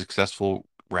they've been successful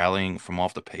rallying from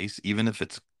off the pace, even if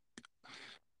it's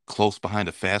close behind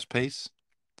a fast pace,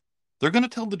 they're going to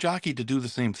tell the jockey to do the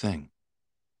same thing.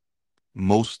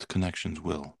 Most connections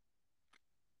will.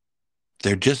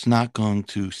 They're just not going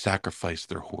to sacrifice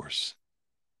their horse.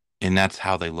 And that's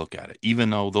how they look at it. Even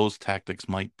though those tactics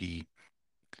might be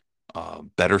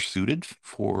better suited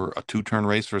for a two-turn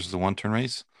race versus a one-turn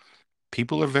race,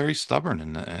 people are very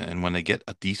stubborn, and when they get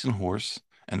a decent horse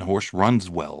and the horse runs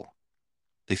well,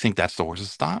 they think that's the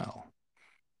horse's style,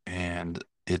 and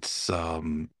it's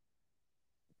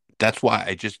that's why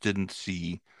I just didn't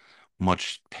see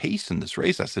much pace in this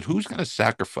race. I said, who's going to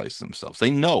sacrifice themselves?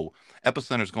 They know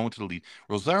Epicenter's going to the lead.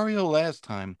 Rosario last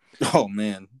time, Oh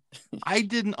man. I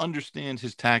didn't understand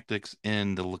his tactics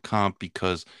in the Lecomte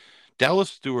because Dallas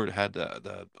Stewart had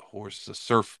the horse, the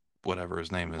Surf, whatever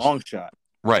his name is, Long shot.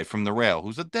 right from the rail,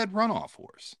 who's a dead runoff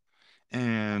horse.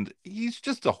 And he's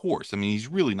just a horse. I mean, he's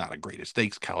really not a great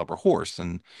stakes caliber horse,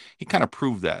 and he kind of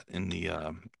proved that in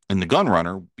the Gun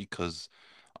Runner because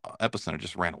Epicenter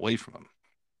just ran away from him,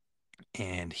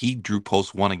 and he drew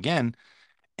post one again.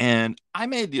 And I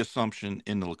made the assumption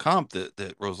in the Lecomte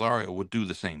that Rosario would do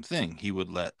the same thing. He would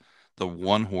let the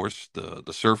one horse, the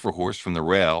surfer horse from the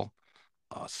rail,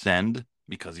 send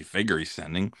because he figure he's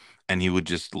sending, and he would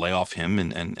just lay off him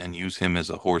and use him as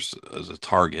a horse as a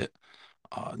target.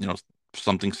 Uh, you know,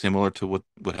 something similar to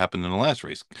what happened in the last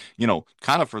race.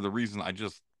 Kind of for the reason I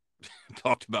just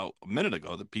talked about a minute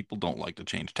ago, that people don't like to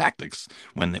change tactics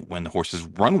when the horses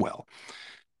run well.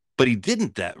 But he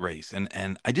didn't that race,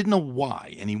 and I didn't know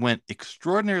why. And he went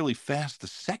extraordinarily fast the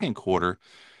second quarter,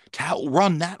 to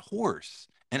outrun that horse.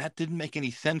 And that didn't make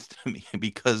any sense to me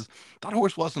because that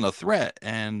horse wasn't a threat.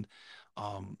 And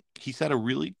he set a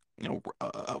really,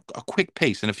 a quick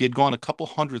pace. And if he had gone a couple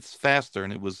hundredths faster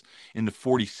and it was in the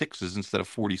 46s instead of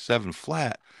 47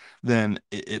 flat, then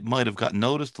it might have got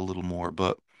noticed a little more.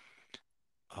 But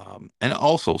and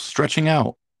also stretching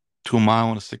out to a mile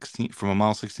and a 16, from a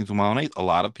mile 16 to a mile and eight, a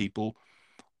lot of people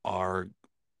are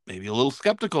maybe a little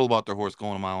skeptical about their horse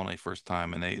going a mile and eight first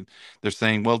time, and they're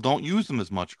saying, well, don't use them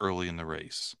as much early in the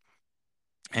race.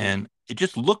 And it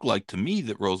just looked like to me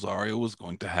that Rosario was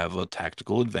going to have a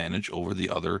tactical advantage over the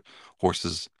other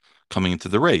horses coming into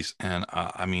the race. And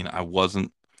I mean, I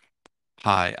wasn't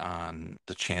high on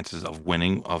the chances of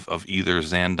winning of either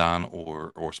Zandon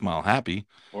or Smile Happy.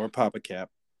 Or Papa Cap.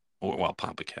 Or, well,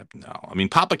 Papa Cap, no. I mean,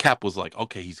 Papa Cap was like,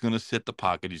 okay, he's going to sit the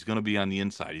pocket. He's going to be on the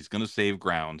inside. He's going to save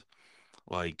ground.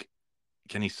 Like,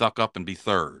 can he suck up and be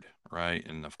third? Right.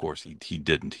 And of course, he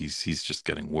didn't. He's just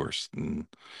getting worse and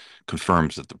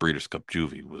confirms that the Breeders' Cup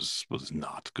Juvie was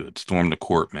not good. Storm the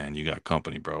court, man. You got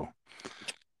company, bro.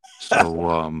 So,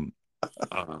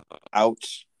 uh,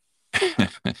 Ouch.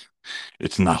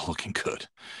 it's not looking good.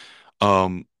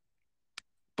 Um,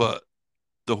 but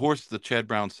the horse that Chad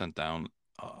Brown sent down,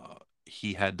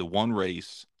 he had the one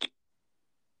race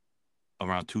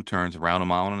around two turns, around a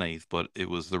mile and an eighth, but it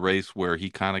was the race where he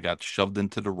kind of got shoved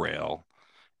into the rail,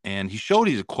 and he showed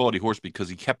he's a quality horse because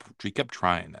he kept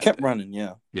trying that Kept day. running,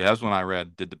 yeah. Yeah, that's when I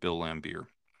did the Bill Lambier,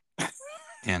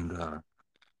 and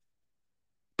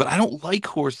but I don't like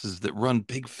horses that run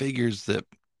big figures that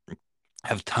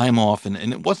have time off, and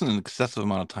it wasn't an excessive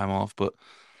amount of time off, but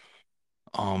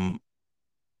um,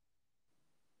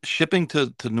 shipping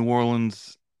to New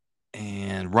Orleans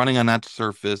and running on that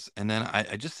surface, and then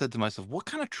I just said to myself, what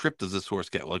kind of trip does this horse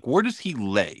get? Like, where does he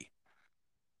lay?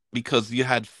 Because you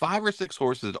had five or six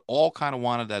horses that all kind of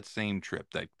wanted that same trip,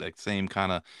 that same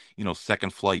kind of,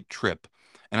 second flight trip.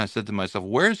 And I said to myself,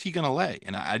 where is he going to lay?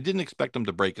 And I didn't expect him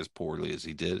to break as poorly as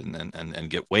he did and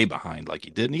get way behind like he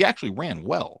did. And he actually ran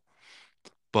well.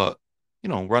 But,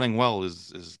 running well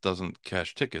is doesn't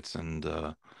cash tickets. And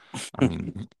I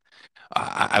mean,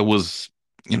 I was,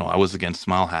 I was against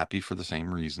Smile Happy for the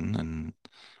same reason.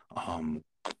 Um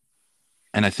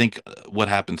and I think what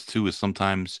happens too is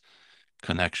sometimes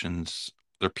connections.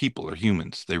 They're people, they're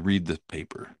humans. They read the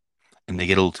paper and they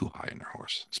get a little too high in their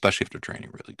horse, especially if they're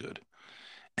training really good.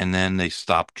 And then they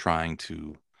stop trying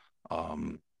to,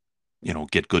 um,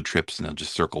 get good trips and they'll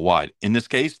just circle wide. In this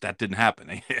case, that didn't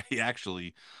happen. He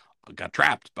actually got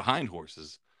trapped behind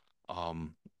horses.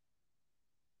 Um,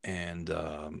 and,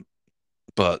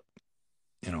 but,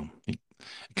 he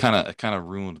kind of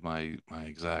ruined my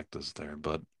exactas there,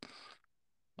 but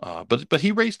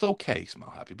he raced okay, Smile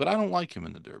Happy. But I don't like him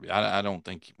in the Derby. I don't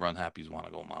think Run Happies want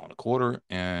to go a mile and a quarter,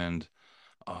 and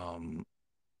um,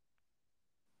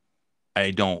 I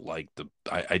don't like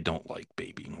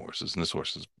babying horses, and this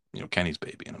horse is Kenny's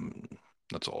babying him.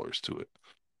 That's all there is to it.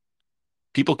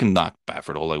 People can knock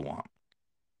Baffert all they want,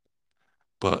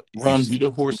 but you Run. see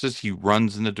the horses he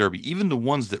runs in the Derby, even the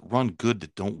ones that run good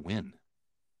that don't win.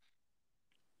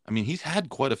 I mean, he's had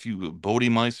quite a few.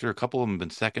 Bodemeister, a couple of them have been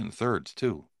second and thirds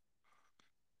too.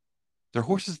 They're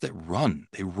horses that run.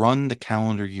 They run the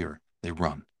calendar year. They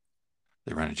run.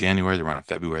 They run in January, they run in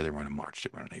February, they run in March, they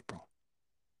run in April.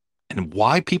 And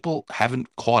why people haven't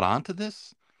caught on to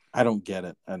this? I don't get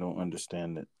it. I don't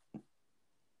understand it.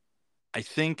 I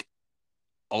think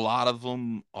a lot of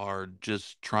them are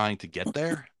just trying to get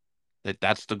there.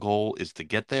 That's the goal, is to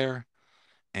get there.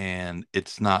 And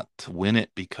it's not to win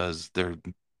it because they're,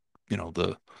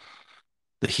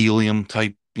 the helium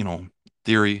type,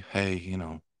 theory. Hey,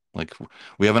 like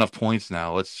we have enough points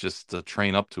now. Let's just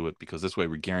train up to it because this way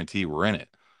we guarantee we're in it.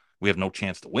 We have no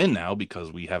chance to win now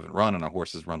because we haven't run and our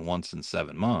horses run once in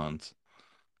 7 months.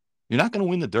 You're not going to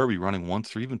win the Derby running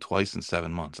once or even twice in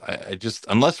 7 months. I just,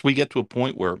 unless we get to a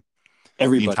point where the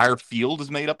Everybody. entire field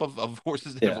is made up of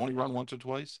horses that have Yeah. only run once or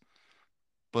twice.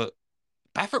 But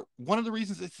Baffert, one of the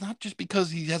reasons, it's not just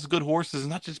because he has good horses,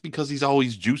 not just because he's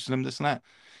always juicing them, this and that.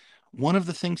 One of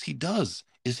the things he does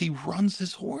is he runs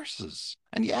his horses.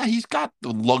 And yeah, he's got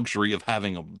the luxury of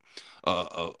having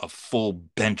a full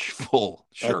bench full.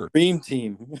 A Sure. dream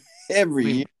team I every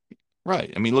year. mean,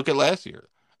 right. I mean, look at last year.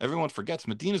 Everyone forgets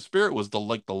Medina Spirit was the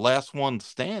last one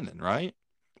standing, right?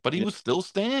 But he Yeah. was still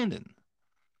standing.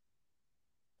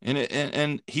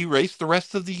 And he raced the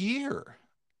rest of the year.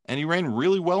 And he ran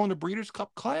really well in the Breeders'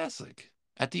 Cup Classic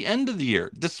at the end of the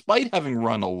year, despite having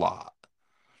run a lot.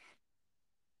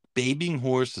 Babying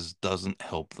horses doesn't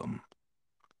help them.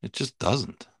 It just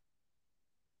doesn't.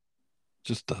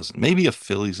 Just doesn't. Maybe a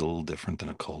filly's a little different than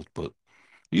a colt, but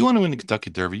You want to win the Kentucky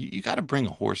Derby, you got to bring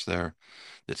a horse there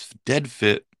that's dead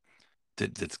fit,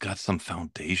 that's got some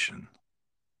foundation.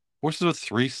 Horses with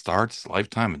 3 starts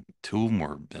lifetime, and 2 of them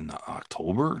were in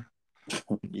October.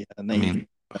 Yeah, I mean,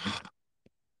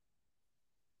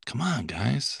 come on,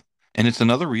 guys. And it's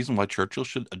another reason why Churchill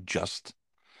should adjust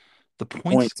the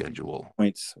point points, schedule.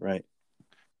 points, right?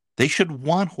 They should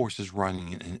want horses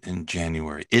running in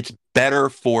January. It's better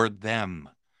for them.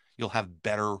 You'll have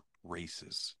better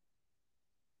races.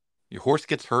 Your horse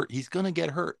gets hurt, he's going to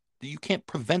get hurt. You can't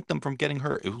prevent them from getting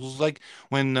hurt. It was like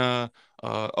when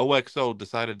OXO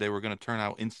decided they were going to turn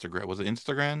out Instagram. Was it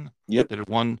Instagram? Yep, Did it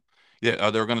one? Yeah,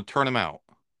 they were going to turn him out.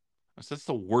 I said, that's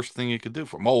the worst thing you could do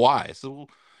for him. Oh, why? I said, well,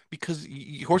 because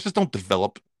horses don't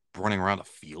develop running around a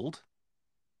field.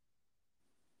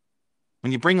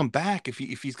 When you bring him back, if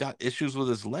he's got issues with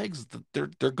his legs,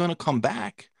 they're going to come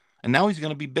back, and now he's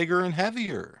going to be bigger and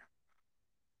heavier.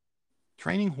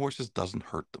 Training horses doesn't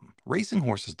hurt them. Racing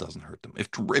horses doesn't hurt them.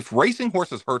 If racing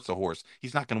horses hurts a horse,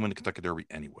 he's not going to win the Kentucky Derby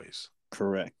anyways.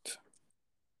 correct.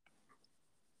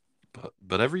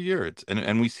 But every year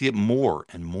and we see it more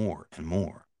and more and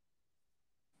more.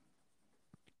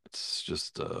 It's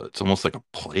just it's almost like a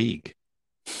plague.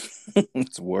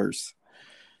 It's worse.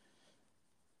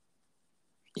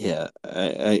 Yeah,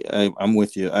 I'm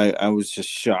with you. I was just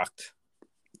shocked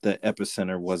that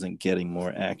Epicenter wasn't getting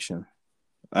more action.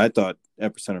 I thought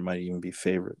Epicenter might even be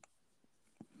favored,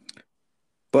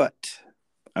 but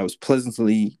I was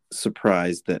pleasantly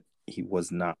surprised that he was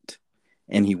not,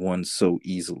 and he won so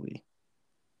easily.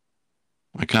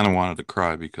 I kind of wanted to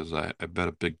cry because I bet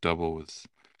a big double with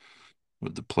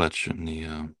the Pletch and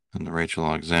the Rachel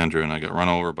Alexandra, and I got run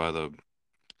over by the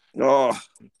Oh,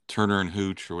 Turner and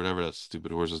Hooch or whatever that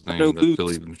stupid horse's no name. That boots.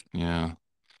 filly, yeah,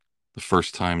 the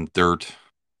first time dirt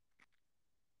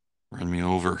ran me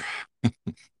over.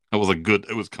 That was a good.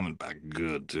 It was coming back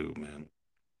good too, man.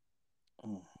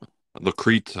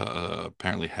 Lacrete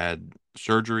apparently had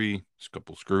surgery, a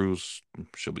couple screws.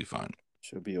 She'll be fine.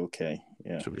 Should be okay.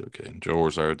 Yeah, She'll be okay. Joe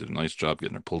Orzar did a nice job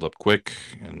getting her pulled up quick,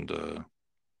 and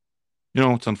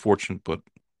it's unfortunate, but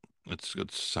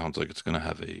it sounds like it's going to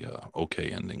have a okay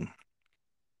ending.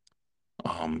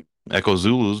 Echo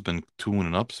Zulu's been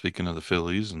 2-up. Speaking of the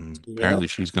fillies, and yeah. apparently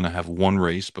she's going to have one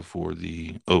race before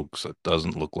the Oaks. It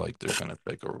doesn't look like they're going to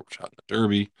take a shot in the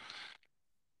Derby.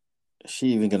 Is she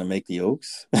even gonna make the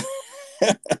Oaks?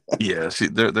 Yeah, see,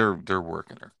 they're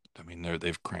working her. I mean,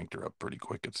 they've cranked her up pretty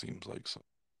quick. It seems like so.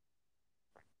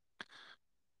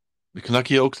 The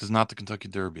Kentucky Oaks is not the Kentucky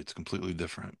Derby. It's completely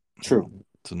different. True.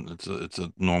 It's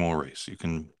a normal race. You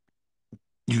can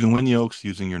win the Oaks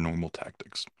using your normal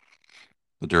tactics.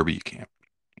 The Derby you can't.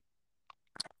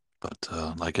 But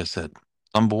like I said, at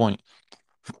some point,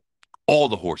 all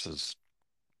the horses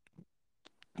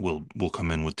will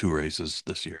come in with 2 races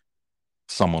this year.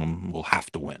 Some of them will have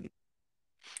to win.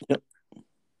 Yep.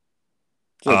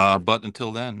 Like, But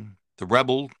until then, the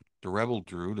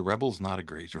Rebel's not a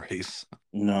great race.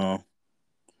 no,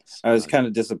 I was kind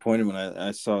of disappointed when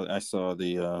I saw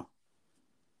the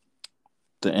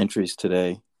entries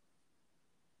today.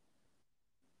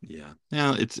 Yeah,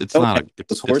 it's Oh, not a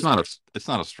those it's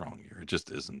not a strong year. It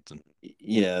just isn't. And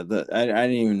yeah, I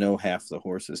didn't even know half the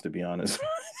horses, to be honest.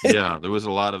 yeah, there was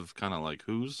a lot of kind of like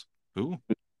who.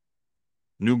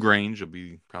 New Grange will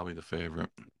be probably the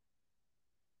favorite.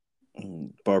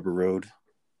 Barber Road.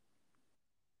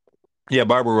 Yeah,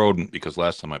 Barbara Roden, because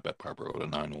last time I bet Barbara Roden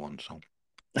 9-1. So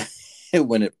It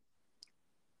went at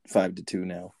 5-2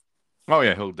 now. oh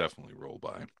yeah, he'll definitely roll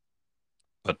by.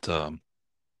 But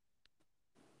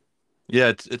yeah,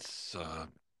 it's I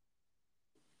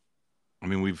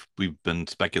mean we've been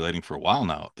speculating for a while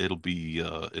now. It'll be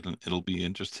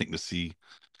interesting to see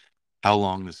how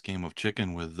long this game of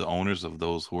chicken with the owners of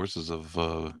those horses of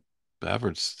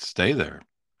Baffert stay there,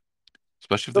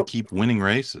 especially if they So, keep winning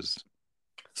races.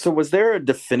 so was there a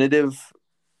definitive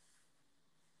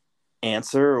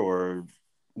answer or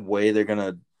way they're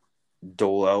gonna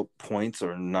dole out points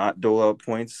or not dole out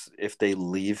points if they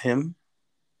leave him?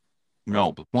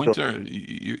 No, but points are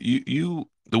you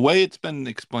the way it's been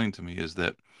explained to me is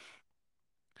that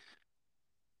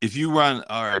if you run,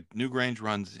 all right, Newgrange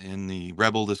runs in the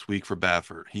Rebel this week for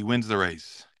Baffert. He wins the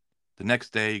race. The next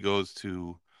day he goes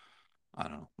to, I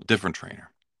don't know, a different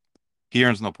trainer. He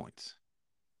earns no points.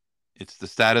 It's the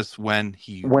status when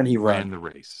he When he ran ran. the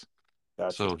race.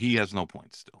 Gotcha. So he has no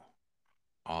points still,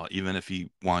 even if he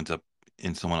winds up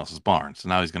in someone else's barn. So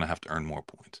now he's going to have to earn more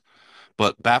points.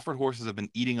 But Baffert horses have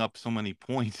been eating up so many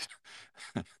points.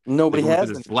 They Nobody go into has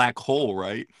this any. black hole,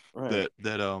 right? Right.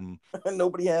 That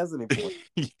Nobody has any points.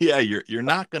 yeah, you're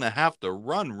not gonna have to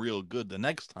run real good the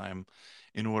next time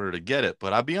in order to get it.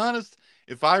 But I'll be honest,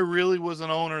 if I really was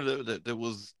an owner that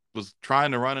was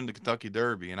trying to run in the Kentucky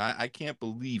Derby, and I can't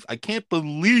believe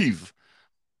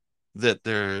that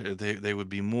they would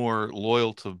be more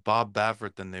loyal to Bob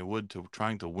Baffert than they would to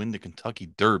trying to win the Kentucky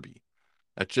Derby.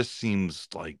 That just seems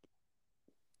like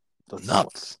That's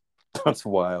nuts. that's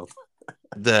wild.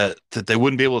 That they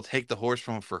wouldn't be able to take the horse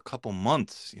from him for a couple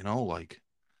months, like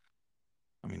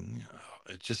I mean,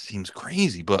 it just seems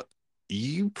crazy, but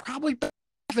you probably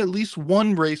have at least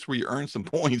one race where you earn some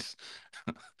points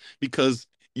because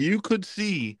you could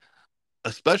see,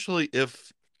 especially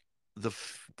if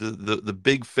the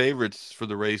big favorites for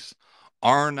the race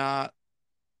are not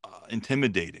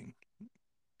intimidating.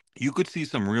 You could see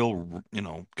some real,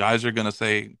 guys are going to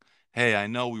say, "Hey, I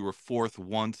know we were fourth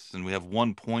once and we have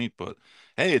 1 point, but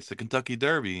hey, it's the Kentucky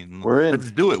Derby and We're in. let's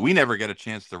do it. We never get a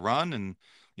chance to run, and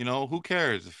who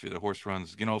cares if the horse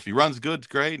runs? If he runs good, it's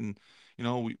great, and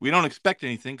we don't expect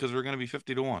anything because we're going to be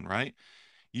 50-1, right?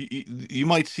 You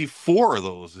might see four of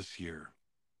those this year.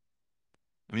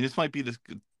 I mean, this might be the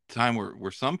time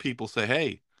where some people say,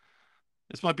 "Hey,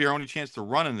 this might be our only chance to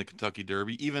run in the Kentucky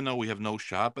Derby, even though we have no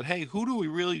shot. But hey, who are we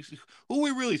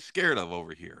really scared of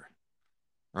over here,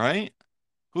 right?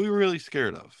 Who are we really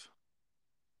scared of?"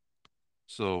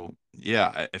 So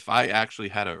yeah, if I actually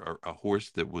had a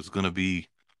horse that was going to be,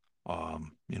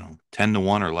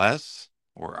 10-1 or less,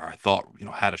 or I thought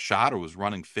had a shot or was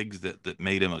running figs that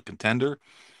made him a contender,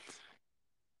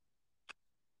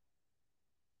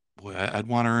 boy, I'd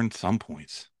want to earn some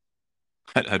points.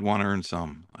 I'd want to earn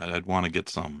some. I'd want to get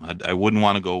some. I wouldn't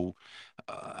want to go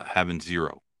having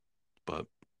zero, but.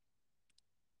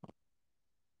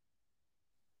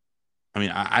 I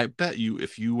mean, I bet you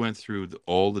if you went through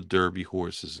all the Derby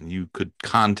horses and you could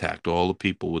contact all the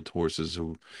people with horses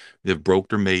who have broke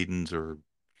their maidens or,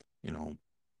 you know,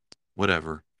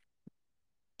 whatever.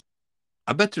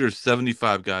 I bet you there's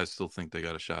 75 guys still think they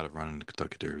got a shot at running the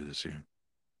Kentucky Derby this year.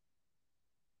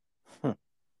 Hmm.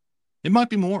 It might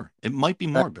be more. It might be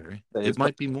more, Barry. It It's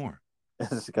might be more.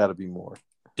 it's got to be more.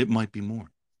 It might be more.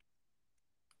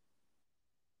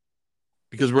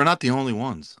 Because we're not the only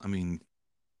ones. I mean,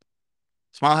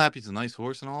 Smile Happy's a nice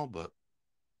horse and all, but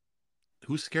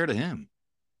who's scared of him?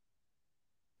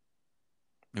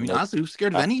 I mean, Nope. honestly, who's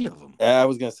scared of any of them? I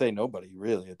was gonna say nobody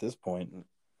really at this point.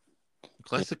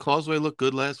 Classic Causeway looked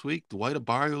good last week. The White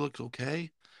Abario looks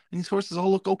okay. And these horses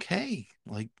all look okay.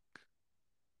 You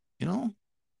know,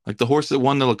 like the horse that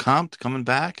won the Lecomte coming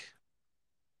back.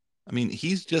 I mean,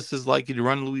 he's just as likely to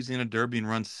run Louisiana Derby and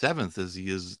run seventh as he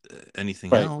is anything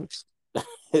Right. else.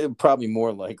 Probably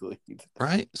more likely.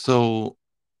 Right. So,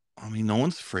 I mean, no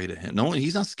one's afraid of him.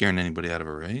 He's not scaring anybody out of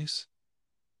a race.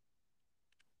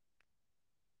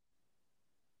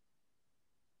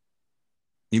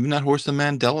 Even that horse, the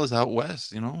Mandela's out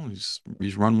west.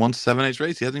 He's run 1 7/8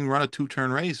 race. He hasn't even run a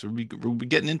 2-turn race. We'll be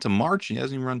getting into March. And he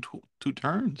hasn't even run two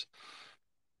turns.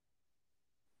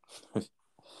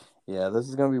 Yeah, this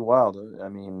is gonna be wild. I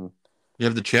mean, You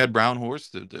have the Chad Brown horse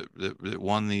that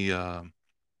won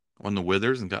the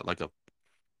Withers and got like a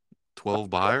 12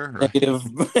 buyer, right?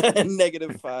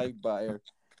 -5 buyer.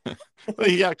 Well,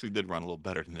 he actually did run a little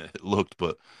better than it looked,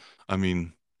 but I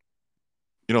mean,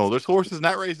 there's horses in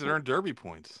that race that earn Derby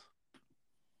points.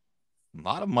 A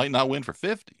lot of them might not win for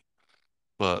 50,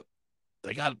 but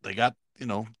they got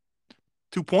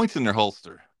 2 points in their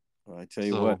holster. Well, I tell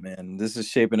you So what, man, this is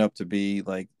shaping up to be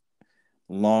like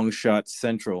long shot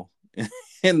central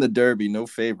in the Derby. No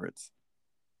favorites.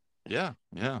 yeah,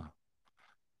 yeah.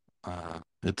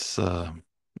 It's a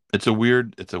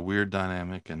weird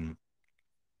dynamic, and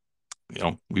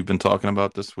we've been talking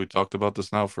about this. We talked about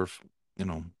this now for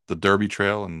the Derby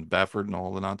Trail and Baffert and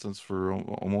all the nonsense for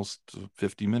almost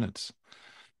 50 minutes.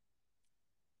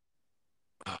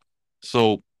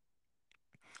 So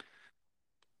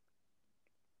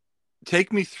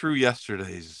take me through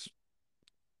yesterday's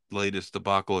latest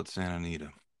debacle at Santa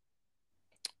Anita.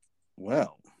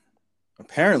 Well,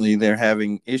 apparently they're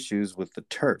having issues with the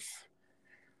turf.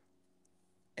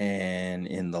 And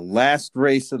in the last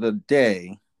race of the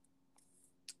day,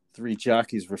 3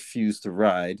 jockeys refused to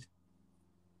ride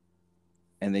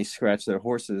and they scratched their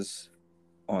horses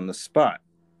on the spot.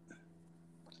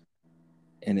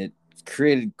 And it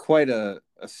created quite a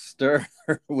stir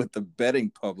with the betting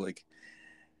public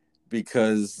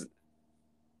because,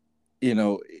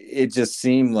 it just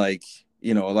seemed like,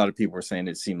 a lot of people were saying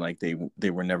it seemed like they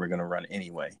were never going to run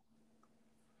anyway.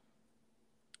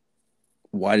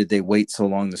 Why did they wait so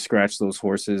long to scratch those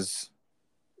horses?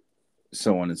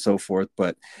 So on and so forth.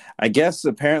 But I guess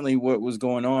apparently what was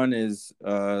going on is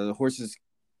the horses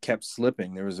kept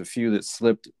slipping. There was a few that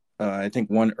slipped. I think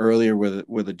one earlier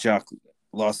where the jock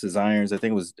lost his irons. I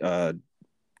think it was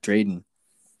Drayden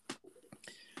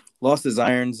lost his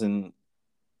irons and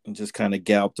just kind of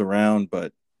galloped around.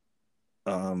 But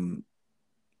um,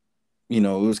 it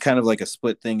was kind of like a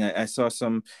split thing. I saw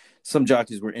some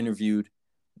jockeys were interviewed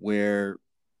where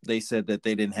they said that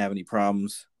they didn't have any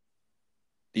problems.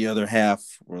 The other half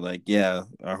were like, "Yeah,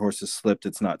 our horse has slipped.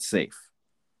 It's not safe."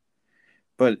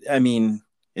 But I mean,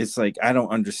 it's like I don't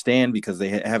understand because they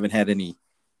haven't had any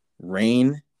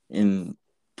rain in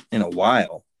a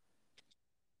while.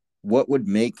 What would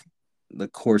make the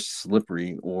course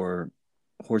slippery or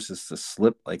horses to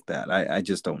slip like that? I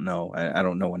just don't know. I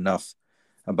don't know enough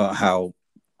about how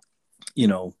you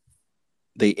know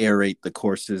they aerate the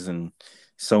courses and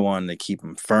so on to keep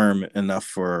them firm enough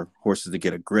for horses to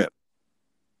get a grip.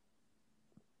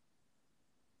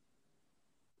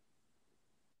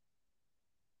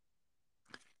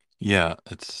 Yeah,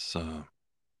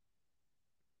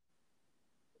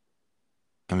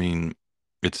 I mean,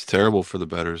 it's terrible for the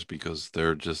bettors because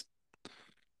they're just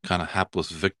kind of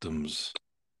hapless victims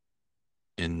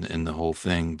in the whole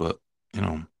thing. But you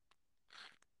know,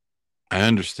 I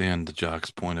understand the jock's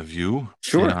point of view, and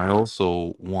Sure. I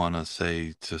also want to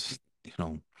say to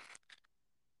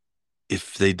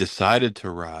if they decided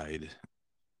to ride,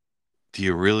 do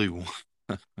you really want?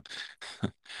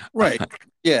 Right.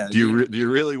 Yeah. Do you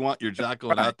really want your jock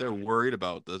going Right. out there worried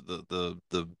about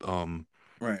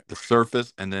Right. the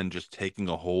surface and then just taking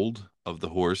a hold of the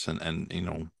horse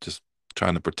and just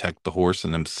trying to protect the horse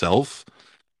and himself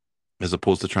as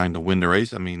opposed to trying to win the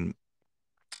race? I mean,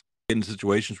 in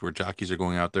situations where jockeys are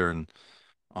going out there and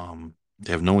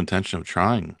they have no intention of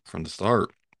trying from the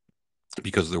start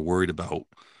because they're worried about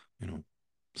you know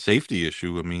safety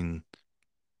issue. I mean,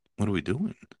 what are we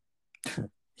doing?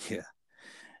 Yeah.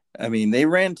 I mean, they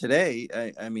ran today.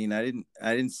 I mean, I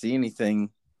didn't see anything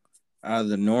out of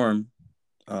the norm.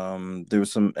 There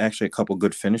was some actually a couple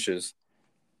good finishes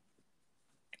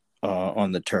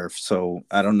on the turf. So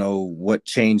I don't know what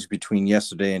changed between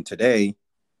yesterday and today,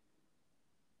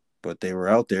 but they were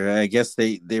out there. I guess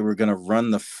they were going to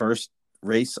run the first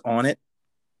race on it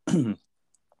and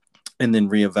then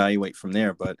reevaluate from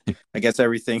there. But I guess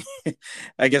everything,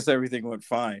 I guess everything went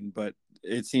fine. But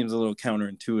it seems a little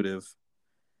counterintuitive.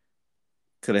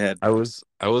 Could have had. I was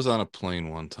on a plane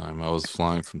one time. I was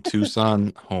flying from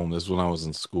Tucson home. This is when I was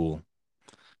in school,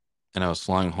 and I was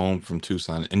flying home from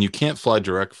Tucson. And you can't fly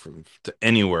direct to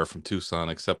anywhere from Tucson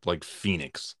except like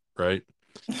Phoenix, right?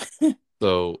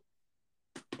 So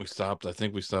we stopped. I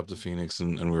think we stopped at Phoenix,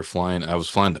 and we were flying. I was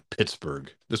flying to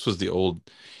Pittsburgh. This was the old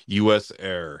U.S.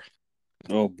 Air.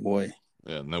 Oh boy.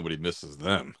 Yeah, nobody misses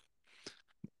them.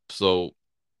 So,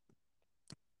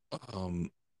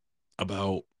 um,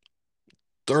 about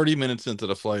 30 minutes into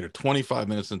the flight or 25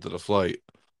 minutes into the flight,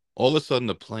 all of a sudden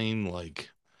the plane like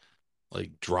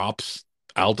drops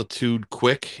altitude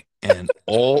quick and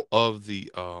all of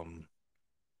the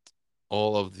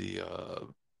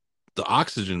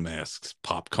oxygen masks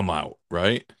come out,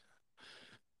 right?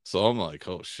 So I'm like,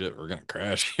 oh shit, we're gonna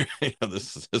crash here.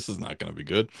 This is not gonna be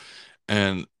good.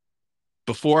 And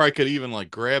before I could even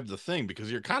like grab the thing,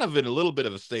 because you're kind of in a little bit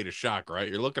of a state of shock, right?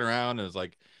 You're looking around and it's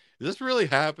like, is this really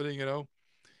happening,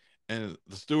 And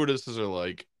the stewardesses are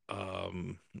like,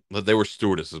 but they were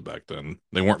stewardesses back then.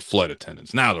 They weren't flight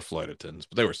attendants. Now they're flight attendants,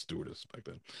 but they were stewardesses back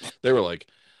then. They were like,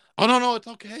 oh no, no, it's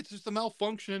okay. It's just a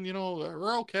malfunction.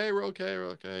 We're okay. We're okay.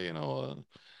 We're okay.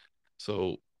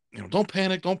 So don't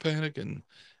panic, don't panic. And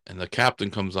the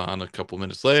captain comes on a couple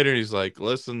minutes later. And he's like,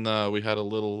 listen, we had a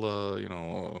little,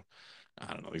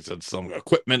 I don't know. He said some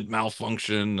equipment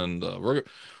malfunction, and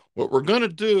what we're gonna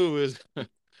do is we're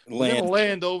gonna Land.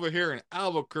 land over here in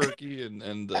Albuquerque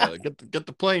and get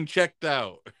the plane checked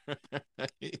out.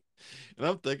 And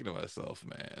I'm thinking to myself,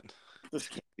 man, This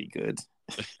can't be good.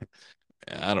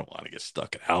 I don't want to get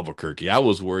stuck in Albuquerque. I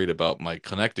was worried about my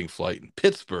connecting flight in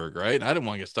Pittsburgh, right? I didn't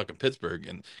want to get stuck in Pittsburgh,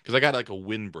 and because I got like a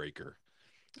windbreaker.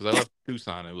 Because I left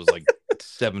Tucson, it was like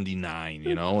 79,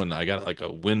 and I got like a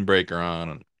windbreaker on.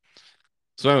 And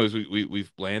so, anyways,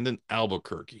 we've landed in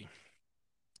Albuquerque,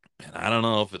 and I don't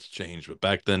know if it's changed, but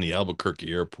back then the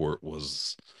Albuquerque airport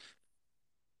was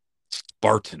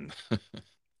Spartan.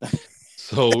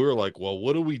 So we were like, well,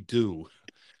 what do we do?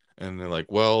 And they're like,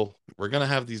 well, we're gonna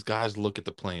have these guys look at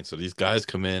the plane. So these guys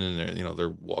come in and they're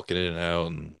walking in and out,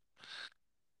 and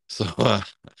so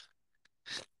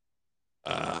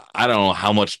I don't know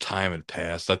how much time had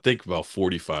passed. I think about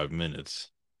 45 minutes.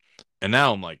 And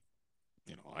now I'm like,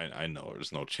 I know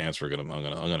there's no chance I'm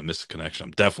gonna miss a connection.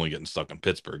 I'm definitely getting stuck in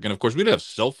Pittsburgh. And of course, we didn't have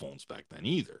cell phones back then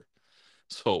either.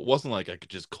 So it wasn't like I could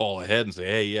just call ahead and say,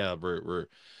 hey, yeah, we're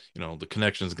the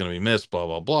connection's gonna be missed, blah,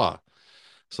 blah, blah.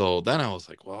 So then I was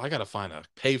like, well, I got to find a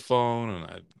payphone,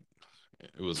 and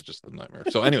it was just a nightmare.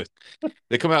 So, anyways,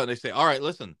 they come out and they say, all right,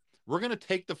 listen, we're gonna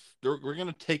take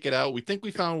it out. We think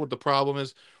we found what the problem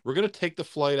is. We're gonna take the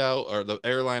flight out or the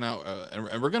airline out,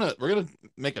 and we're gonna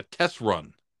make a test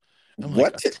run. I'm like,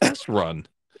 a What? test run?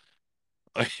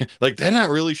 Like they're not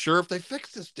really sure if they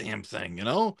fixed this damn thing,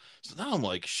 So now I'm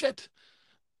like, shit.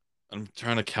 I'm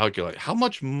trying to calculate how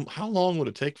long would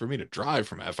it take for me to drive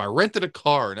from if I rented a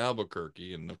car in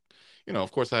Albuquerque, and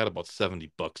of course I had about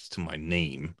 $70 to my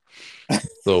name.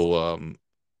 So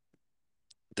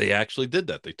they actually did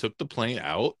that. They took the plane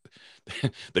out,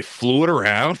 they flew it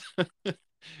around, and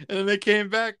then they came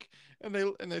back and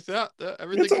they said, It's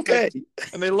everything's okay.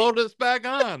 fixed, and they loaded us back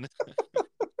on.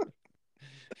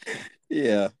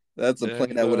 Yeah, that's a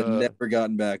plane And I would have never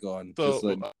gotten back on. Just so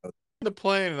like, the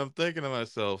plane, and I'm thinking to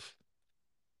myself,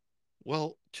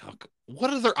 well, Chuck, what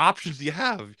other options do you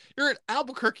have? You're at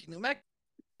Albuquerque, New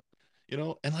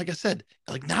Mexico. And like I said,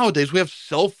 like nowadays we have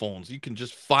cell phones. You can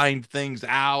just find things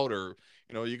out, or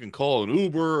you can call an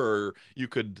Uber, or you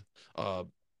could uh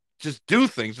just do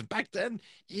things. And back then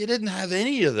you didn't have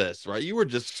any of this, right? You were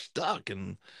just stuck.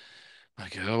 And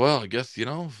like, oh, well, I guess,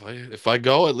 if I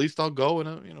go, at least I'll go,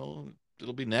 and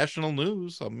it'll be national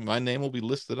news. My name will be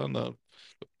listed on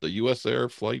the US Air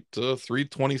flight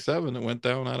 327 that went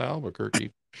down at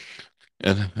Albuquerque.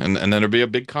 And then there'd be a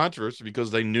big controversy because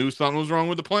they knew something was wrong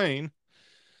with the plane.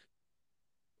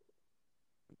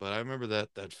 But I remember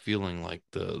that feeling, like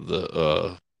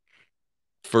the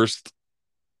first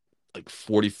like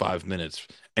 45 minutes,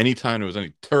 anytime there was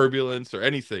any turbulence or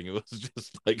anything, it was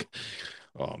just like,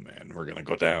 oh man, we're gonna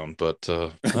go down. But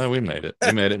we made it.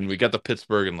 We made it, and we got to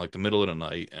Pittsburgh in like the middle of the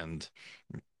night, and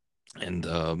they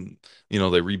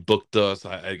rebooked us.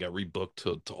 I got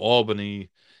rebooked to Albany,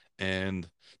 and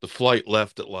the flight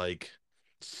left at like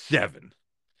 7.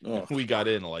 oh, We got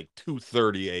in at like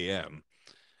 2:30 a.m.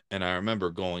 And I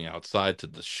remember going outside to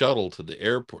the shuttle to the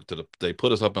airport. They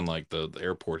put us up in like the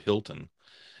airport Hilton.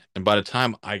 And by the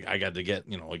time I got to get,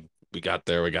 like, we got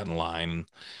there, we got in line,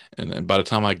 and then by the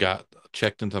time I got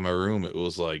checked into my room, it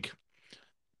was like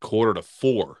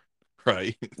 3:45,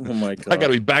 right? oh my I got God.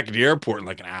 to be back at the airport in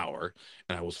like an hour,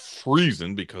 and I was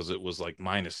freezing because it was like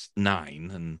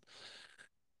 -9, and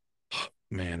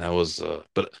man, that was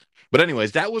but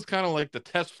anyways, that was kind of like the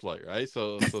test flight, right?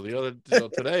 So the other,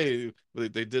 today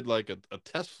they did like a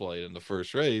test flight in the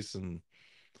first race, and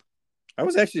I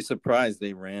was actually surprised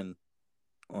they ran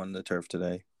on the turf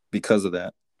today because of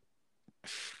that.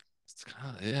 it's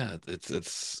kind of, yeah,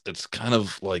 it's kind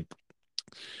of like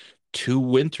 2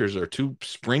 winters or 2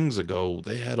 springs ago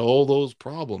they had all those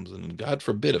problems, and God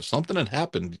forbid if something had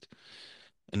happened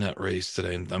in that race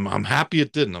today. And I'm happy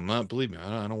it didn't. I'm not, believe me,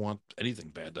 I don't want anything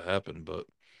bad to happen, but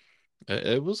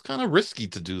it was kind of risky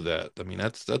to do that. I mean,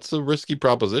 that's a risky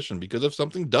proposition, because if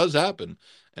something does happen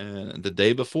and the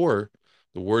day before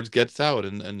the words gets out,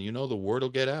 and the word will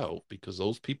get out, because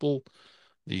those people,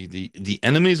 the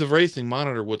enemies of racing,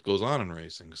 monitor what goes on in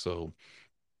racing. So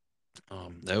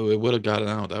that it would have gotten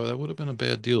out. That would have been a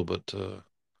bad deal. But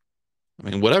I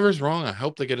mean, whatever's wrong, I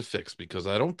hope they get it fixed, because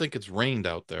I don't think it's rained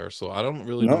out there, so I don't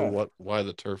really know No, why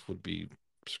the turf would be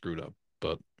screwed up.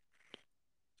 But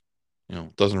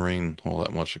it doesn't rain all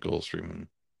that much at Gulfstream.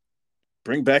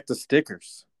 bring back the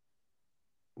stickers,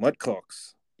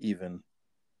 mudcocks, even.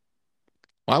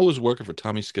 I was working for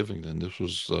Tommy Skivington. This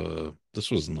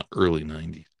was in the early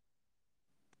 '90s.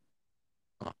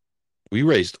 We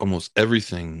raced almost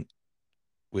everything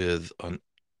with an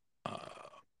uh,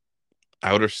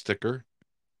 outer sticker,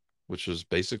 which was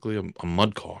basically a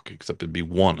mud caulk, except it'd be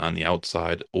one on the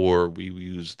outside, or we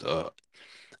used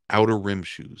outer rim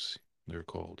shoes, they're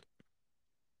called.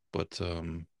 But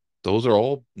those are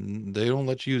all, they don't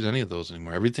let you use any of those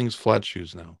anymore. Everything's flat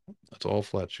shoes now. That's all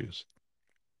flat shoes.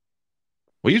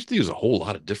 We used to use a whole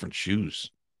lot of different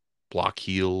shoes: block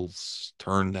heels,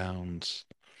 turn downs,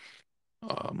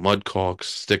 mud caulks,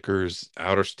 stickers,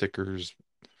 outer stickers.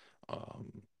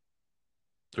 Um,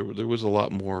 there was a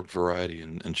lot more variety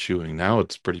in shoeing. Now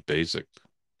it's pretty basic.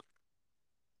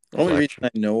 The only Flat reason shoe.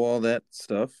 I know all that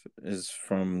stuff is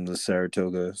from the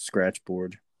Saratoga scratch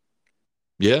board.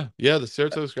 Yeah, yeah, the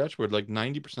Saratoga scratchboard, like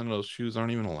 90% of those shoes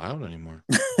aren't even allowed anymore.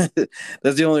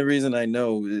 That's the only reason I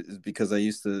know, is because I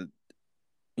used to,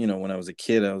 when I was a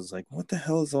kid, I was like, what the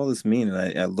hell does all this mean?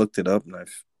 And I looked it up and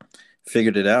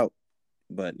figured it out.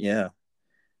 But yeah,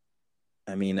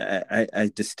 I mean,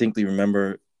 I distinctly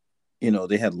remember,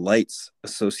 they had lights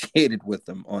associated with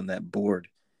them on that board.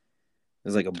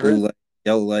 There's like a blue Sure. light,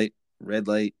 yellow light, red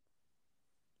light,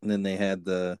 and then they had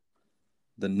the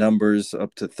numbers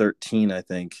up to 13, I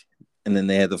think, and then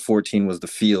they had the 14 was the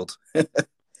field.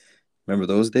 Remember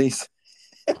those days?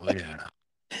 Oh yeah.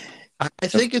 I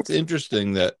think it's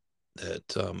interesting that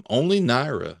only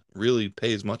Naira really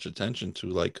pays much attention to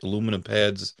like aluminum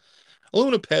pads.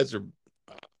 Aluminum pads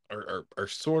are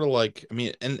sort of like, I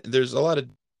mean, and there's a lot of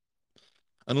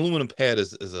an aluminum pad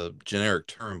is a generic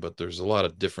term, but there's a lot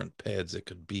of different pads it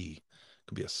could be. It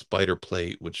could be a spider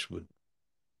plate, which would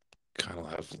kind of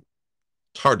have,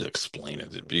 it's hard to explain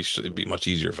it. It'd be much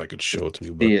easier if I could show it to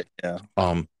you, but See it, yeah.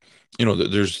 um,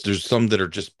 there's some that are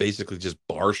just basically just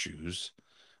bar shoes.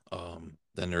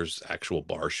 Then there's actual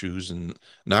bar shoes, and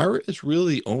Naira is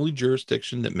really the only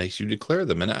jurisdiction that makes you declare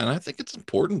them, and I think it's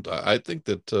important. I think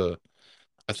that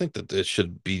it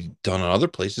should be done in other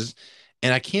places,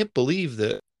 and I can't believe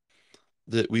that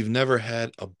we've never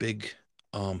had a big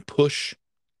push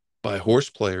by horse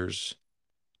players,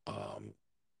 um,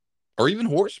 or even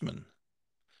horsemen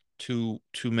to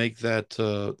make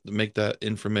that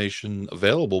information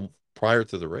available prior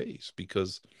to the race,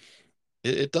 because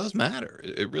it does matter.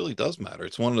 It really does matter.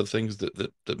 It's one of the things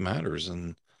that matters.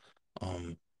 And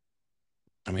um,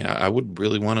 I mean, I would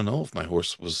really want to know if my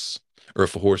horse was, or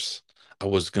if a horse I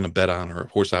was going to bet on, or a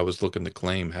horse I was looking to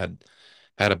claim had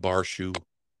a bar shoe,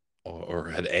 or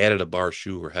had added a bar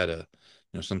shoe, or had a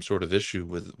some sort of issue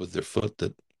with their foot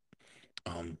that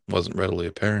wasn't readily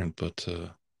apparent. But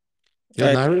yeah,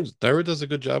 I, Naira does a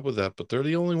good job with that, but they're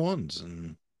the only ones,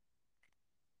 and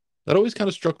that always kind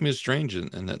of struck me as strange,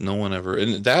 and that no one ever,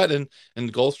 and that and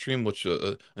Gulfstream, which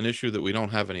an issue that we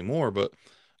don't have anymore, but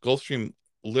Gulfstream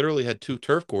literally had two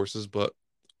turf courses, but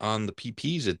on the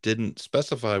PPs it didn't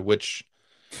specify which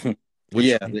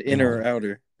yeah, the inner or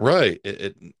outer. right.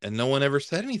 And no one ever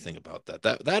said anything about that.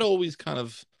 That always kind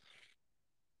of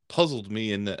puzzled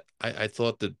me, in that I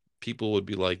thought that people would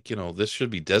be like, this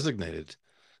should be designated,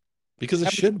 because it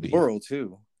Happens should at be. Laurel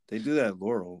too. They do that at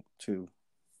Laurel too,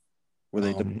 where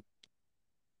they do. Um,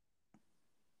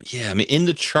 yeah, I mean, in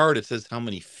the chart it says how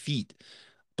many feet,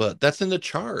 but that's in the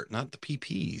chart, not the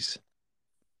PPs.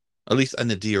 At least in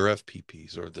the DRF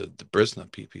PPs, or the Brisna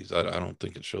PPs. I don't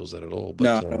think it shows that at all.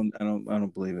 No, But I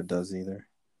don't believe it does either.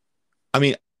 I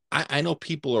mean, I know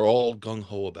people are all gung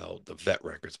ho about the vet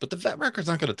records, but the vet records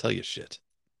aren't going to tell you shit.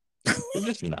 They're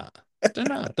just not. They're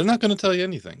not. They're not going to tell you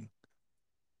anything.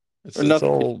 Or It's nothing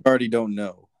you all. already don't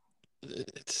know.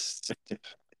 It's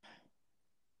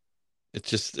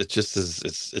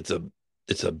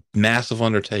it's a massive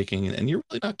undertaking, and you're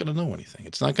really not going to know anything.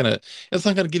 It's not going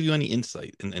to give you any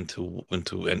insight into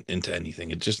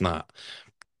anything. It's just not.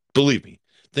 Believe me,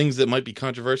 things that might be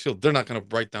controversial, they're not going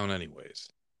to write down anyways.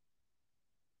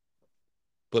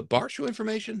 But Barshu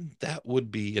information, that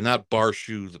would be, and not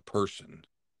Barshu the person,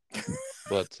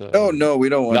 but Oh no, we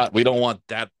don't want. not we don't want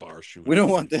that Barshu We don't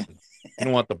want that. information. We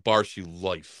don't want the Barshu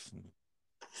life.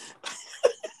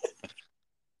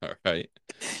 All right.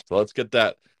 So let's get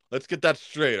that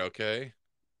straight, okay?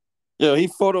 Yo, he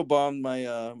photobombed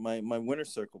my winter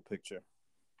circle picture.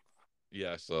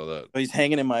 Yeah, I saw that. So he's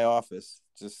hanging in my office,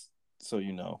 just so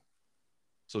you know.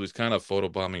 So he's kind of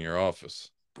photobombing your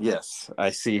office. Yes, I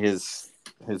see his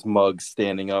mug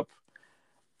standing up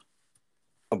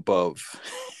above.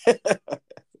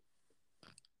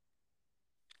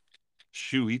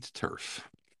 Shoe eats turf.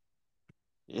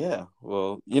 Yeah,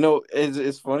 well,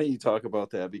 it's funny you talk about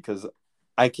that because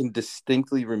I can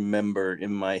distinctly remember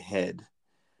in my head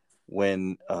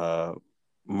when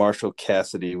Marshall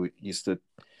Cassidy used to,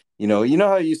 how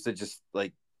he used to just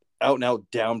like out and out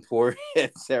downpour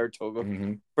at Saratoga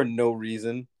Mm-hmm. for no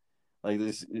reason, like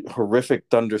this horrific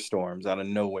thunderstorms out of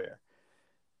nowhere,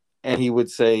 and he would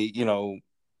say,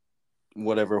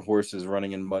 whatever horses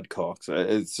running in mudcocks.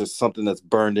 It's just something that's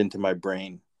burned into my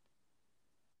brain.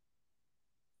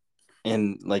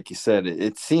 And like you said,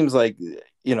 it seems like,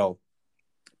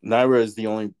 Naira is the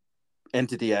only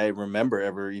entity I remember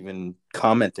ever even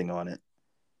commenting on it.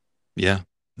 Yeah,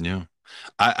 yeah.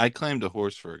 I claimed a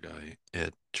horse for a guy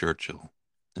at Churchill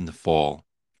in the fall.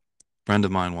 Friend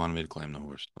of mine wanted me to claim the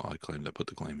horse. Well, I put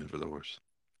the claim in for the horse.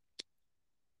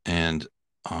 And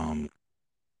um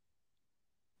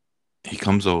he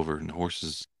comes over, and the horse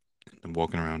is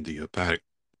walking around the paddock.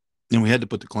 And we had to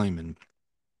put the claim in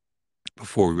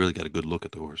before we really got a good look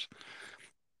at the horse.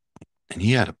 And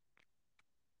he had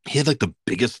like the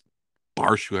biggest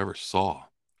barsh you ever saw.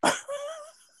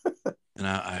 And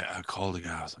I called the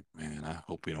guy. I was like, man, I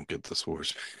hope we don't get this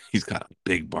horse. He's got a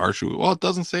big bar shoe. Well, it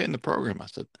doesn't say it in the program. I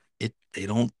said, they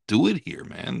don't do it here,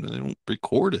 man. They don't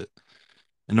record it.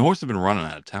 And the horse had been running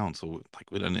out of town, so like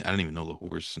I didn't even know the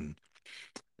horse. And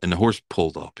the horse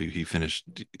pulled up. He finished.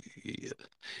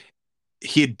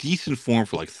 He had decent form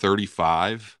for like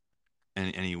 35,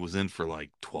 and he was in for like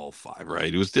 12.5,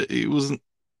 right? It wasn't.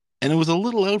 And it was a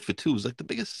little outfit too. It was like the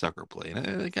biggest sucker play,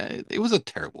 and it was a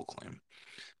terrible claim.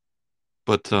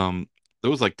 But there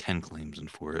was like 10 claims in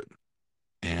for it,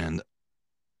 and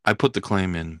I put the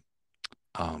claim in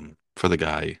for the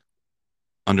guy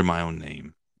under my own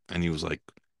name, and he was like,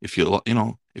 "If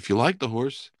if you like the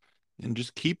horse, and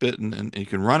just keep it, and you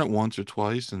can run it once or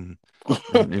twice, and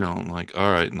I'm like,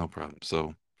 all right, no problem."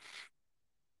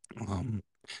 Um,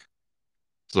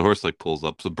 so the horse like pulls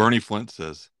up. So Bernie Flint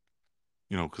says,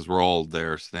 because we're all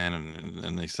there standing,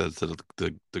 and they said to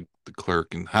the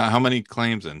clerk, and how many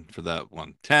claims in for that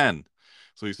one? 10.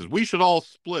 So he says, we should all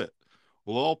split.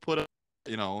 We'll all put up,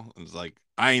 it's like,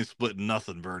 I ain't splitting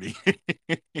nothing, Bernie.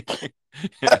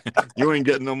 You ain't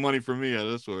getting no money from me out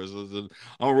of this horse. I said,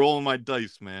 I'm rolling my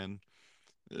dice, man.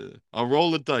 I'll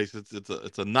roll the dice. It's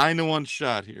a 9-1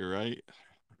 shot here, right?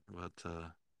 But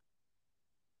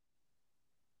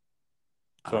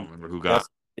I So don't I'm remember who got guessing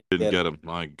didn't get it. get him.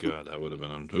 My God, that would have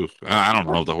been oof. I don't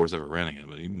know if the horse ever ran again,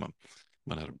 but he might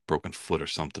have had a broken foot or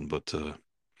something. But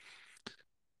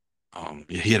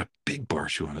yeah, he had a big bar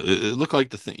shoe on it. It looked like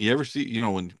the thing you ever see.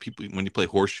 When you play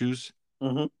horseshoes,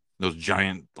 Mm-hmm. those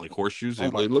giant like horseshoes. Oh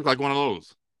It, my, it looked like one of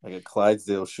those. like a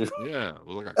Clydesdale shoe. Yeah, it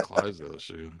looked like a Clydesdale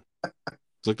shoe.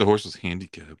 It's like the horse was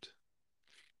handicapped.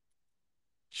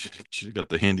 Should have got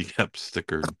the handicap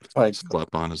sticker Like,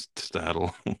 slapped on his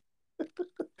saddle.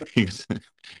 He's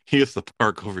he gets the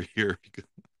park over here.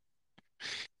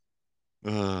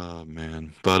 Oh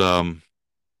man, but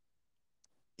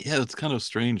yeah, it's kind of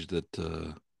strange that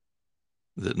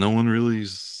no one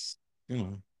really's you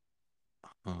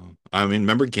know. I mean,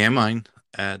 remember Gamine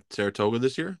at Saratoga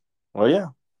this year? well, yeah.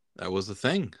 That was a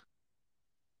thing.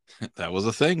 That was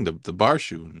a thing. The bar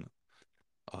shoe.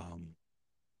 Um,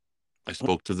 I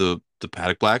spoke to the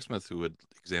paddock blacksmith who had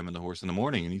examined the horse in the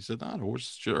morning, and he said, "No, the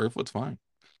horse, her foot's fine.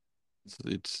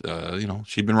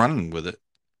 She'd been running with it,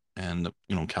 and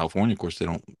California, of course, they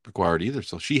don't require it either.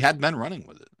 So she had been running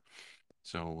with it.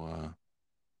 So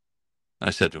I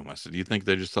said to him, I said, "Do you think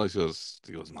they just tell?" He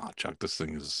goes, "Nah, Chuck, this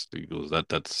thing is." He goes,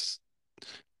 "That's."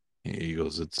 He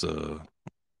goes, "It's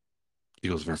He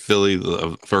goes, "For Philly,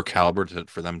 for caliber,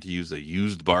 for them to use a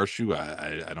used bar shoe,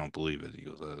 I don't believe it." He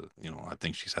goes, "I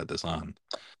think she's had this on,"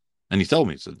 and he told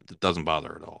me, he said it doesn't bother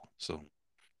her at all. So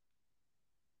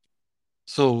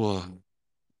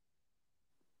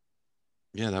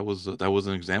yeah, that was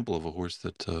an example of a horse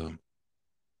that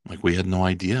like we had no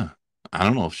idea. I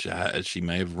don't know if she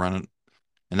may have run it,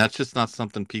 and that's just not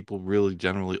something people really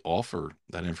generally offer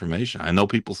that information. I know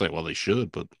people say, well, they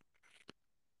should, but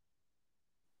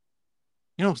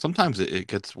sometimes it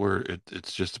gets where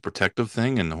it's just a protective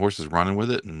thing, and the horse is running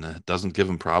with it, and it doesn't give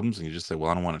him problems, and you just say,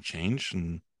 well, I don't want to change,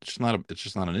 and it's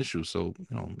just not an issue. So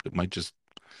it might just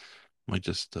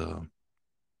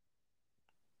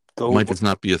Go might with what? just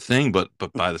not be a thing. But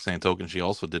by the same token, she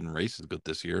also didn't race as good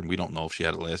this year, and we don't know if she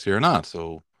had it last year or not.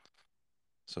 So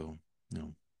you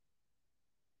know,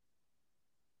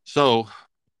 so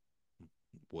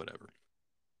whatever.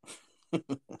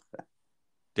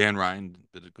 Dan Ryan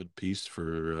did a good piece for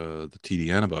the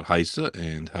TDN about Heisa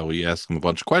and how he asked him a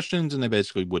bunch of questions, and they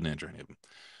basically wouldn't answer any of them,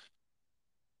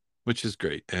 which is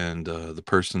great. And the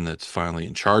person that's finally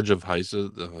in charge of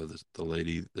Heisa, the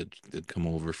lady that did come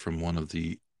over from one of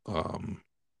the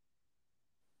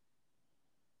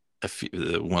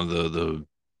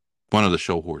one of the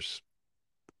show horse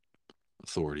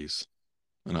authorities,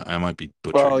 and I might be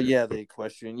Oh butchering it, yeah, but the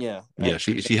question. Yeah, yeah,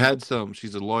 she had some.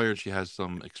 She's a lawyer. She has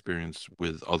some experience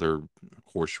with other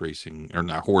horse racing or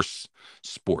not horse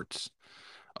sports.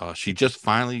 She just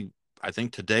finally, I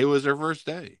think today was her first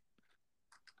day.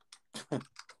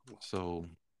 So,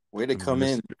 way to I mean, come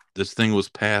this in. this thing was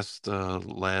passed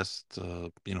last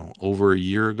over a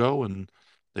year ago, and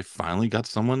they finally got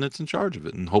someone that's in charge of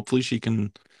it, and hopefully she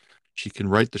can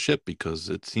right the ship because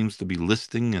it seems to be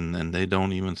listing, and they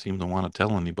don't even seem to want to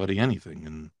tell anybody anything,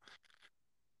 and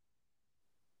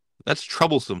that's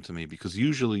troublesome to me because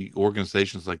usually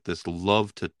organizations like this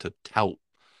love to tout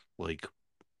like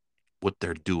what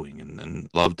they're doing and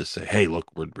love to say, hey, look,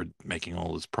 we're making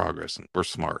all this progress and we're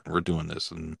smart and we're doing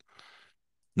this, and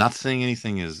not saying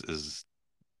anything is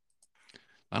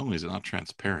not only is it not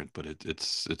transparent, but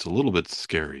it's a little bit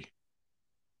scary.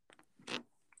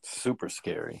 Super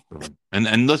scary.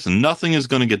 And listen, nothing is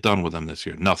going to get done with them this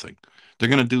year. Nothing. They're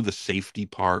going to do the safety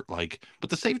part, but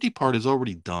the safety part is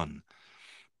already done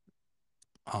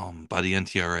by the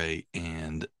NTRA,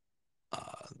 and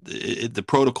the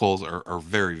protocols are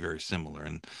very very similar.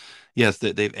 And yes,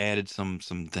 they've added some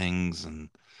things, and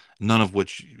none of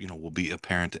which will be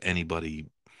apparent to anybody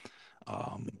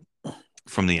um,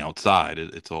 from the outside.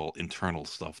 It's all internal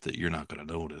stuff that you're not going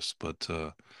to notice, but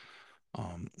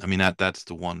I mean that's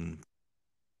the one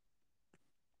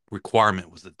requirement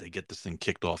was that they get this thing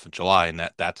kicked off in July, and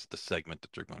that's the segment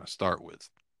that they're going to start with.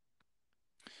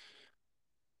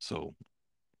 So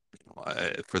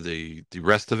for the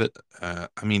rest of it, I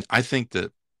mean, I think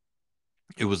that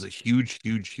it was a huge,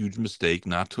 huge, huge mistake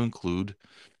not to include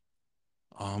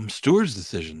stewards'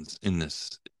 decisions in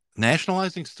this.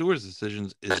 Nationalizing stewards'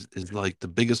 decisions is like the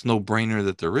biggest no-brainer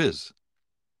that there is,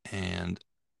 and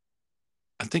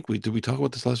I think we did we talk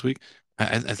about this last week.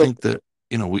 I So, think that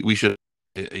we should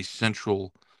a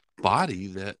central body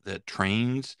that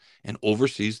trains and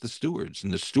oversees the stewards,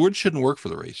 and the stewards shouldn't work for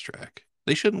the racetrack.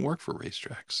 They shouldn't work for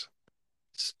racetracks.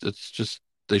 It's just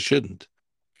they shouldn't.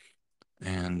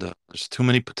 And there's too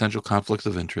many potential conflicts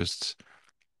of interests.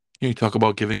 You talk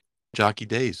about giving jockey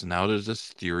days, and now there's this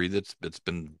theory that's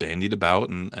been bandied about,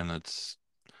 and it's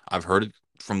I've heard it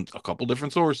from a couple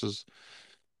different sources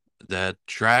that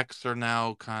tracks are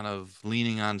now kind of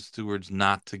leaning on stewards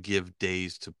not to give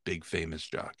days to big famous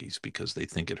jockeys because they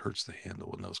think it hurts the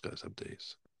handle when those guys have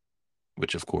days,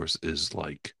 which of course is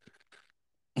like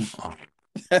um,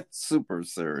 that's super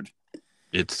absurd.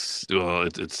 it's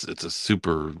a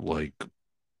super like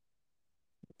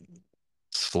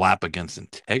slap against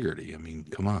integrity. I mean,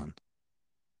 come on.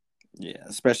 Yeah,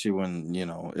 especially when,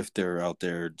 if they're out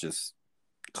there just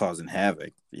causing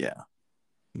havoc. Yeah.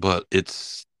 But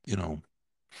it's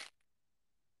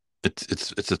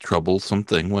a troublesome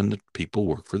thing when the people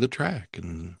work for the track,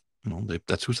 and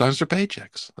that's who signs their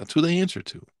paychecks. That's who they answer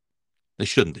to. They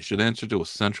shouldn't. They should answer to a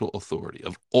central authority.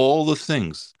 Of all the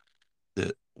things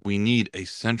that we need a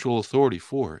central authority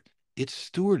for, it's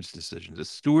stewards' decisions, it's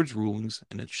stewards' rulings,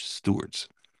 and it's stewards.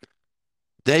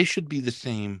 They should be the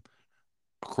same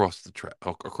across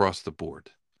the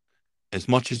board. As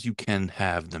much as you can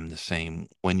have them the same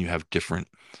when you have different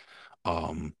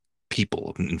um,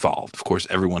 people involved. Of course,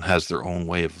 everyone has their own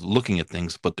way of looking at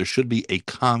things, but there should be a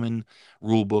common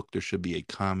rule book. There should be a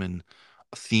common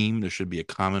theme. There should be a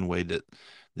common way that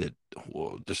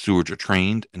the stewards are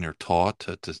trained and they're taught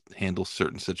to handle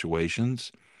certain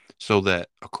situations, so that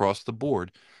across the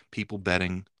board, people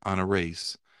betting on a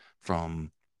race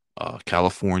from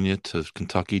California to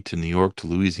Kentucky to New York to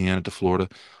Louisiana to Florida,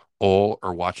 all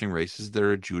are watching races that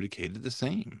are adjudicated the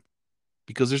same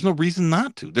because there's no reason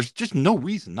not to. There's just no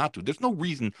reason not to. There's no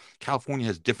reason California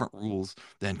has different rules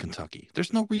than Kentucky.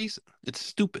 There's no reason. It's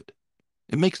stupid.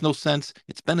 It makes no sense.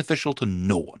 It's beneficial to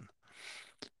no one.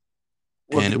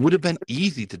 Well, And it would have been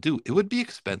easy to do. It would be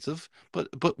expensive, but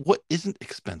what isn't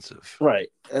expensive? right.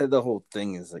 The whole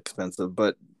thing is expensive,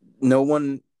 but no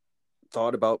one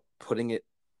thought about putting it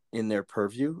in their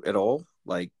purview at all.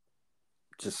 Like,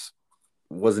 just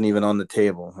wasn't even on the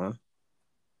table, huh?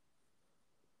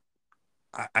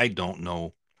 I don't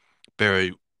know,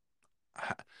 Barry.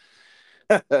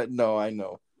 No, I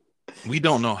know. We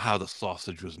don't know how the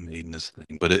sausage was made in this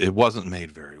thing, but it wasn't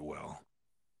made very well.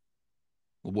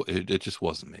 It just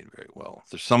wasn't made very well.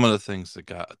 There's some of the things that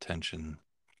got attention.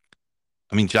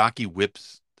 I mean, jockey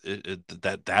whips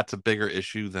that's a bigger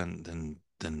issue than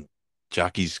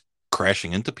jockeys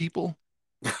crashing into people.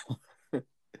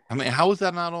 I mean, how is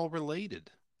that not all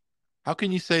related? How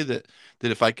can you say that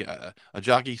if a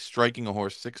jockey striking a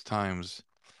horse 6 times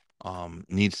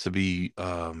needs to be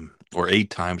or 8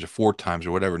 times or 4 times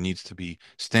or whatever needs to be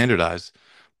standardized,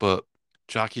 but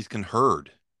jockeys can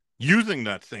herd using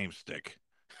that same stick,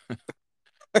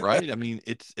 right? I mean,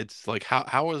 it's like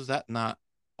how is that not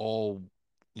all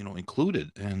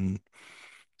included? And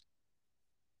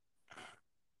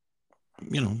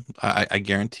I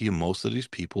guarantee you most of these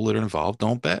people that are involved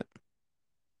don't bet.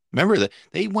 Remember that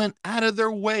they went out of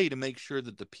their way to make sure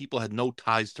that the people had no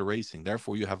ties to racing.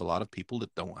 Therefore, you have a lot of people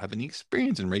that don't have any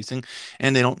experience in racing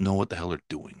and they don't know what the hell they're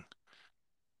doing.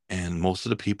 And most of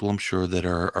the people I'm sure that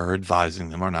are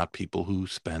advising them are not people who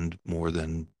spend more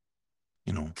than,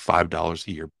 $5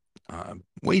 a year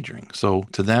wagering. So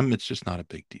to them, it's just not a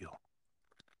big deal.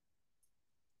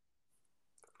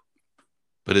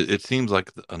 But it seems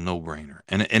like a no-brainer.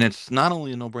 And it's not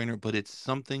only a no-brainer, but it's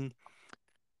something,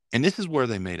 and this is where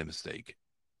they made a mistake.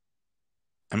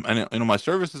 And my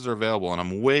services are available, and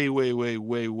I'm way, way, way,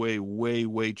 way, way, way,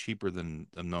 way cheaper than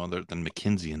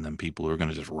McKinsey and them people who are going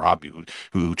to just rob you,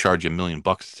 who charge you $1 million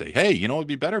to say, hey, it'd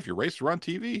be better if your race were on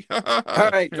TV. All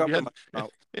right, if you jumping had my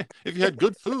mouth. if you had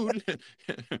good food,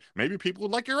 maybe people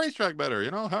would like your racetrack better.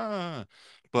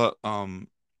 But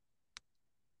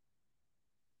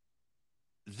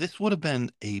this would have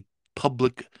been a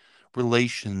public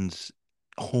relations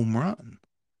home run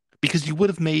because you would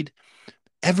have made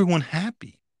everyone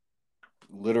happy.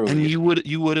 And Literally.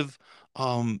 you would have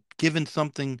given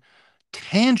something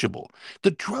tangible.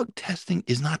 The drug testing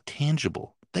is not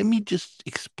tangible. Let me just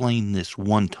explain this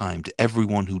one time to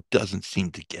everyone who doesn't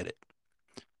seem to get it.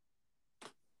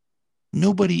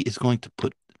 Nobody is going to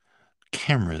put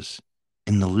cameras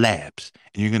in the labs,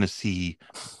 and you're going to see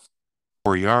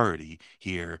Moriarty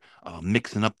here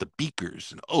mixing up the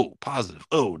beakers and oh, positive,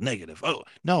 oh, negative, oh,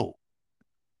 no.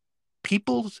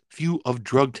 People's view of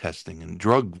drug testing and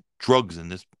drugs in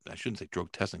this, I shouldn't say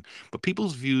drug testing, but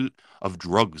people's view of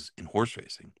drugs in horse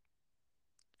racing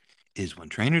is when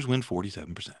trainers win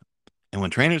 47%. And when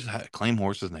trainers claim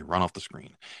horses and they run off the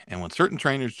screen. And when certain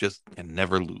trainers just can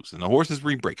never lose and the horses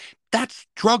re-break. That's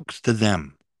drugs to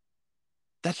them.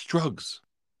 That's drugs.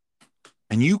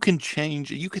 And you can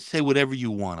change, you could say whatever you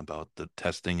want about the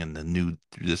testing and the new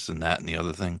this and that and the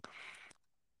other thing.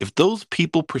 If those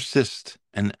people persist,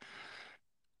 and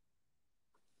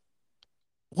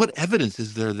what evidence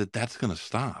is there that that's going to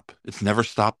stop? It's never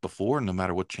stopped before, no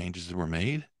matter what changes were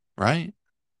made, right?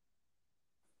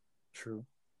 True.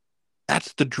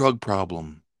 That's the drug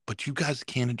problem. But you guys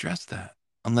can't address that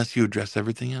unless you address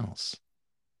everything else.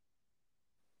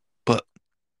 But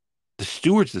the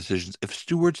stewards' decisions, if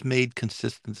stewards made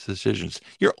consistent decisions,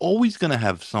 you're always going to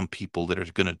have some people that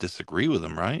are going to disagree with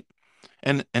them, right?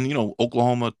 And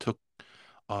Oklahoma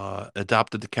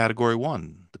adopted the Category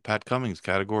 1, the Pat Cummings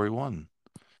Category 1.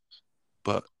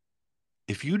 But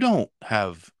if you don't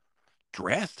have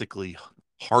drastically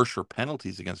harsher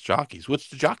penalties against jockeys,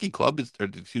 which the Jockey Club is, or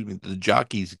excuse me, the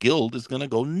Jockeys Guild is going to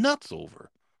go nuts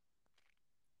over.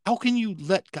 How can you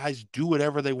let guys do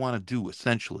whatever they want to do,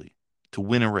 essentially, to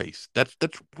win a race? That's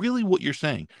really what you're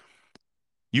saying.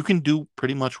 You can do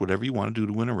pretty much whatever you want to do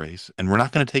to win a race, and we're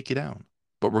not going to take you down,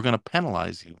 but we're going to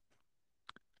penalize you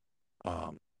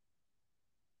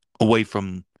away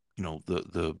from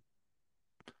the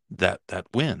that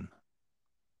win.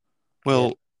 Well,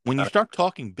 Yeah. when you start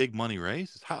talking big money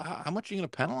races, how much are you going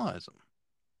to penalize them?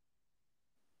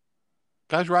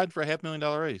 Guys riding for a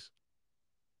 $500,000 race.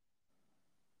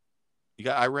 You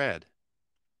got Irad,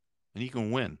 and he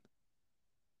can win,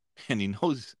 and he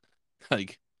knows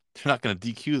like they're not going to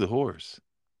DQ the horse.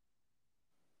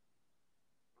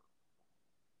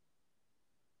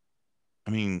 I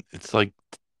mean, it's like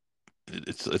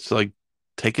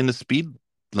taking the speed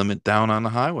limit down on the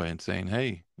highway and saying,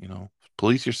 "Hey,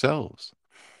 police yourselves."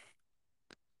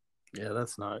 Yeah,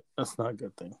 that's not a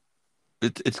good thing.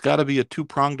 It's got to be a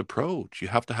two-pronged approach. You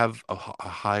have to have a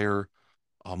higher,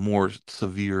 a more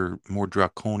severe, more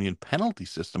draconian penalty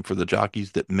system for the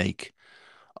jockeys that make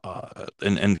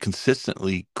and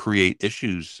consistently create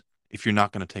issues if you're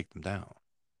not going to take them down.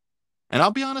 And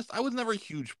I'll be honest, I was never a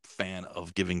huge fan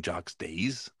of giving jocks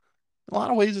days. In a lot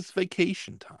of ways, it's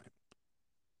vacation time,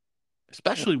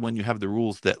 especially when you have the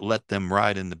rules that let them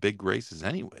ride in the big races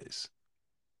anyways.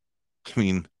 I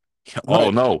mean, oh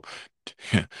Right. no,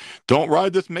 don't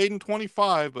ride this maiden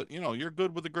 25, but you're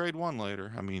good with a grade 1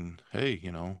 later. I mean, hey,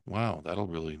 wow, that'll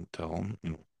really tell them.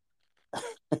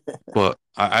 But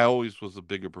I always was a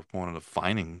bigger proponent of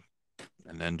fining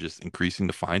and then just increasing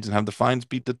the fines and have the fines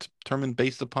be determined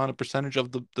based upon a percentage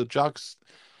of the jocks,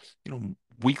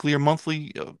 weekly or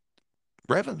monthly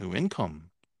revenue income.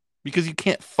 Because you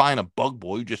can't fine a bug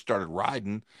boy who just started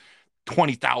riding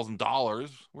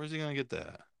 $20,000. Where's he going to get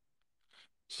that?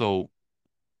 So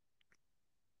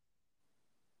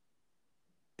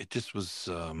it just was,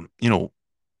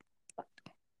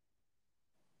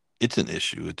 it's an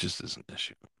issue. It just is an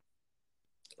issue.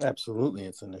 Absolutely,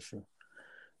 it's an issue.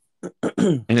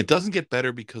 And it doesn't get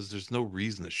better because there's no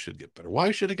reason it should get better.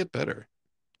 Why should it get better?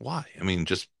 Why? I mean,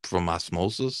 just from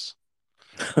osmosis.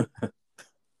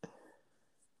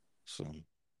 So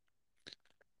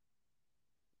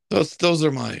those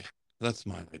are that's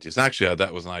my ideas. Actually,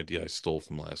 that was an idea I stole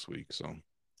from last week. So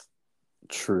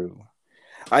True.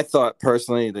 I thought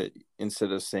personally that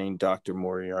instead of saying Dr.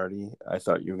 Moriarty, I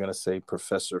thought you were going to say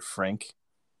Professor Frank.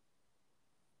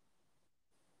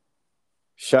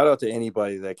 Shout out to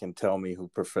anybody that can tell me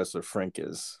who Professor Frank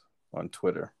is on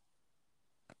Twitter.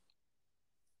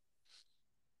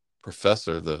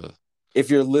 Professor, if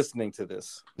you're listening to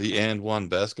this, the and one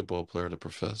basketball player, the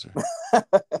professor.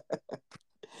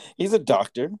 He's a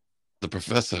doctor. The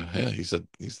professor, yeah, he's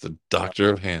the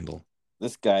doctor of Handel.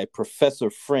 This guy,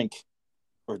 Professor Frank,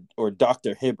 or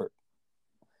Dr. Hibbert.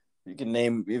 You can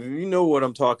name, if you know what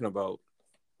I'm talking about.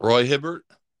 Roy Hibbert?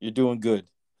 You're doing good.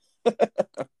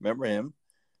 Remember him?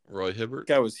 Roy Hibbert?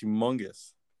 That guy was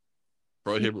humongous.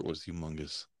 Roy Hibbert was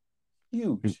humongous.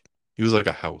 Huge. He was like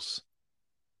a house.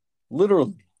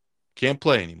 Literally. Can't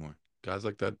play anymore. Guys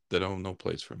like that, they don't have no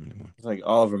place for him anymore. It's like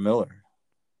Oliver Miller.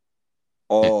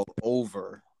 All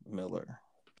over Miller.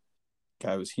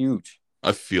 Guy was huge.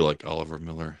 I feel like Oliver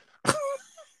Miller.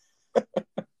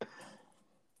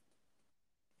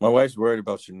 My wife's worried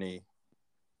about your knee.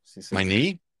 She My said,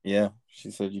 knee? yeah,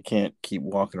 she said you can't keep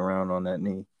walking around on that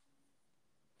knee.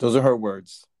 Those are her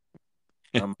words.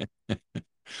 Um,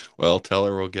 Well, tell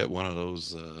her we'll get one of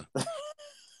those.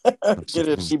 get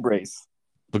a knee brace.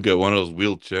 We'll get one of those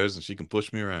wheelchairs, and she can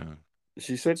push me around.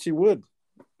 She said she would.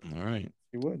 All right.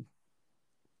 She would.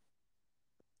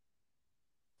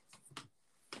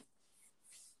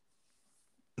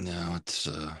 No, it's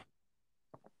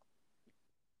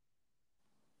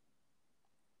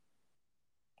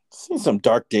Seen some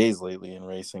dark days lately in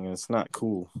racing, and it's not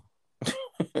cool.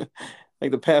 Like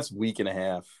the past week and a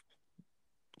half.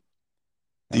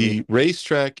 I mean, the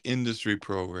racetrack industry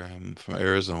program from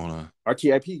Arizona.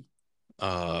 RTIP.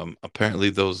 Apparently,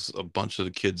 those a bunch of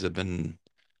the kids have been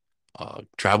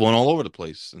traveling all over the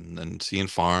place and seeing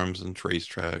farms and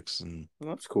racetracks, and Well,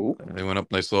 that's cool. they went up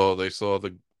and they saw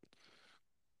the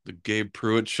Gabe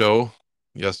Pruitt show Oh,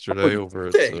 yesterday over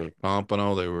at dang.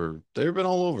 Pompano. They've been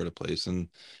all over the place, and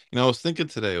I was thinking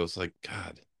today, I was like,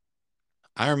 God,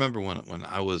 I remember when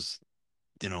I was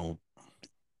you know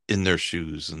in their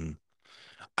shoes, and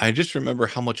I just remember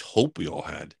how much hope we all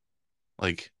had.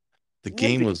 Like the Yeah, it'd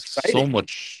game be was so exciting.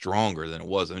 much stronger than it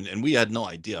was, and we had no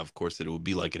idea, of course, that it would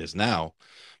be like it is now.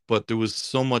 But there was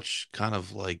so much kind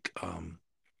of like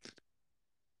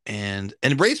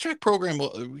and racetrack program.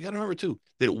 Well, we got to remember too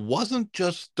that it wasn't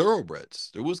just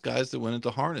thoroughbreds. There was guys that went into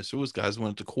harness. There was guys that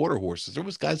went into quarter horses. There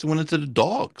was guys that went into the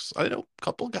dogs. I know a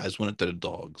couple of guys went into the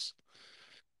dogs.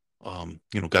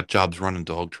 Got jobs running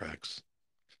dog tracks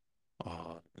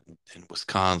uh, in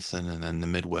Wisconsin and then the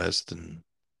Midwest, and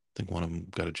I think one of them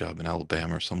got a job in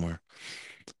Alabama or somewhere.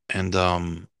 And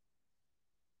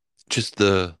just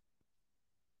the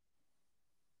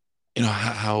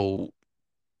how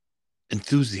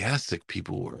enthusiastic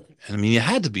people were. And I mean, you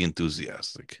had to be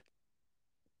enthusiastic.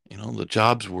 The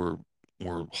jobs were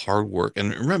hard work.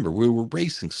 And remember, we were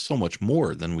racing so much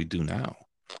more than we do now.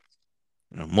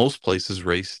 Most places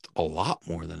raced a lot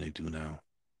more than they do now.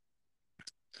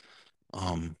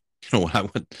 The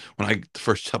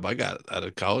first job I got out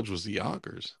of college was the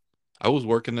Yonkers. I was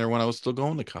working there when I was still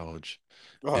going to college.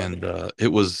 Oh, And it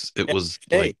was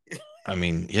hey, like, I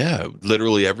mean, yeah,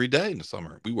 literally every day in the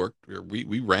summer.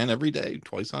 We ran every day,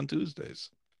 twice on Tuesdays.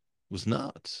 It was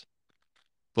nuts.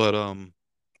 But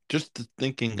just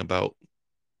thinking about,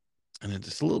 and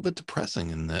it's a little bit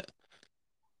depressing in that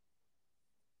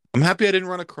I'm happy I didn't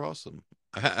run across them.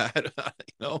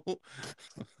 You know,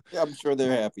 yeah, I'm sure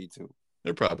they're happy too.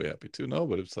 they're probably happy too. No,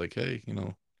 but it's like, hey,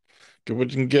 get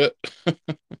what you can get.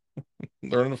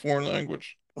 Learning a foreign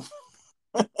language.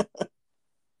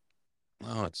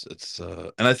 No,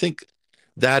 and I think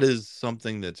that is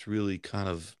something that's really kind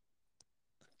of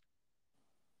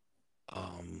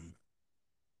um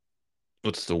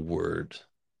what's the word?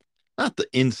 Not the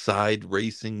inside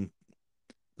racing,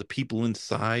 the people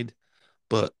inside,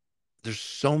 but there's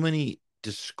so many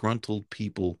disgruntled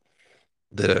people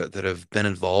that have been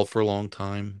involved for a long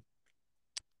time,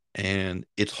 and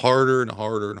it's harder and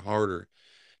harder and harder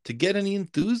to get any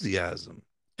enthusiasm.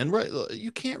 And right,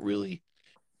 you can't really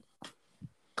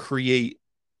create,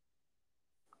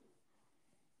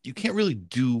 you can't really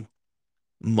do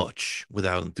much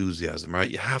without enthusiasm, right?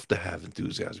 You have to have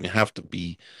enthusiasm. You have to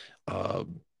be uh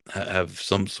have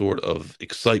some sort of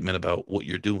excitement about what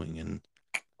you're doing. And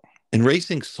in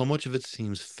racing, so much of it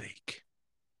seems fake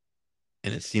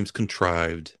and it seems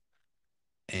contrived.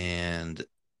 And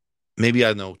maybe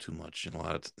I know too much in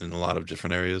a lot of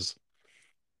different areas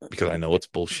because I know it's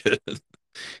bullshit.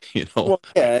 Well,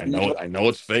 I, yeah, I and you know know I know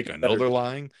it's fake. I know better. they're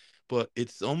lying, but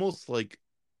it's almost like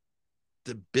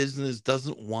the business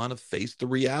doesn't want to face the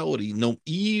reality, no,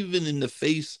 even in the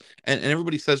face. And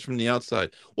everybody says from the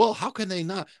outside, well, how can they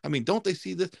not? I mean, don't they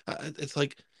see this? It's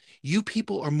like you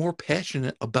people are more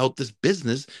passionate about this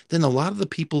business than a lot of the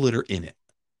people that are in it,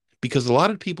 because a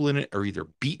lot of people in it are either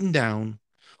beaten down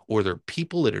or they're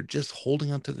people that are just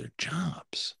holding on to their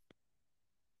jobs.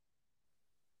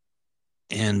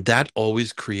 And that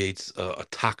always creates a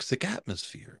toxic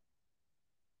atmosphere.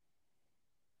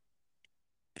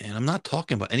 And I'm not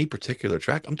talking about any particular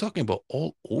track. I'm talking about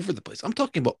all over the place. I'm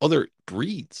talking about other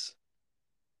breeds.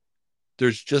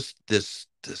 There's just this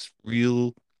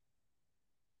real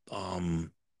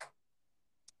um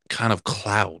kind of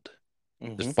cloud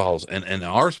that Hmm. follows. And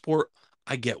our sport,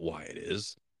 I get why it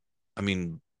is. I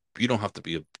mean, you don't have to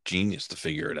be a genius to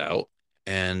figure it out.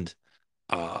 And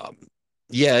um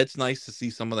yeah, it's nice to see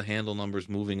some of the handle numbers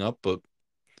moving up, but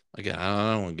again,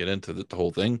 I don't want to get into the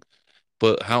whole thing.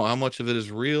 But how much of it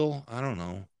is real? I don't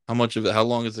know. How much of it? How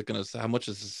long is it going to? How much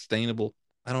is sustainable?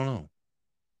 I don't know.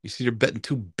 You see, they're betting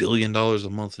 $2 billion a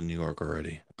month in New York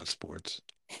already on sports.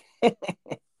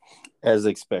 As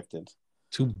expected.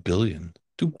 2 billion.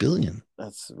 2 billion.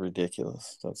 That's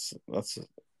ridiculous. That's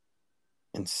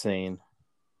insane.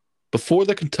 Before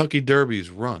the Kentucky Derby's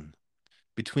run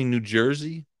between New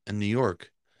Jersey and New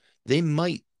York, they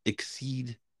might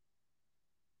exceed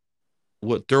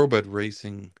what thoroughbred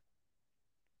racing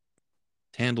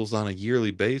handles on a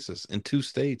yearly basis in two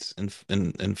states in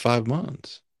 5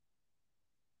 months.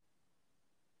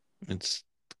 It's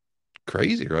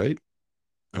crazy, right?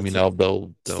 I mean, That's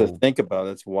to they'll think about.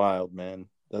 It's wild, man.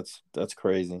 That's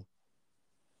crazy.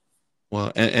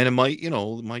 well, and it might, it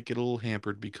might get a little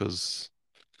hampered because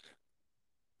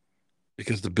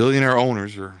the billionaire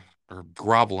owners are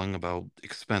groveling about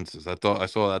expenses. I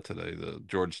saw that today. The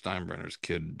George Steinbrenner's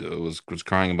kid was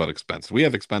crying about expenses. We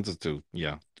have expenses too.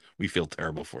 Yeah, we feel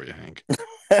terrible for you, Hank.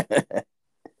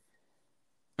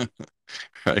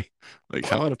 Right? Like,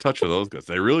 how out of touch are those guys?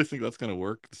 They really think that's going to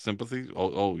work? Sympathy?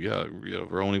 Oh yeah, yeah.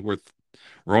 We're only worth.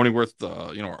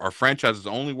 Our franchise is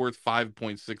only worth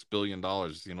 $5.6 billion.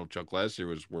 Chuck last year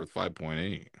was worth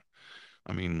 5.8.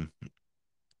 I mean,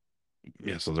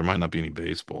 yeah. So there might not be any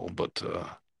baseball, but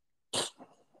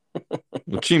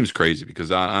which seems crazy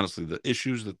because honestly, the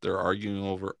issues that they're arguing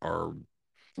over are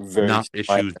Very not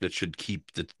issues that should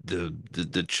keep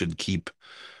that should keep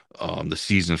the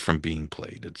season from being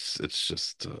played. It's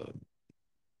just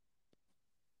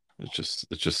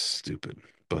stupid.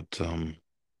 But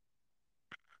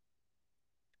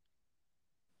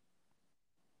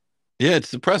yeah,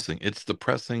 it's depressing. It's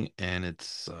depressing, and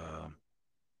it's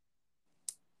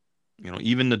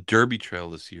even the Derby Trail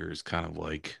this year is kind of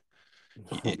like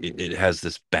it has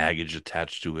this baggage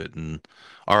attached to it. And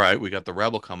all right, we got the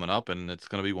Rebel coming up, and it's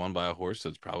going to be won by a horse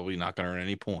that's probably not going to earn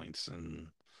any points. And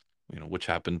which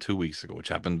happened 2 weeks ago, which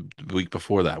happened the week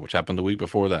before that, which happened the week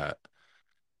before that.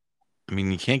 I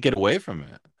mean, you can't get away from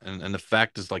it. And the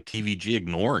fact is, like, TVG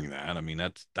ignoring that. I mean,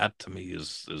 that to me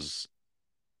is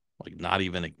like not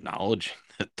even acknowledging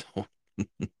that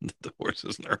the horse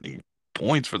isn't earning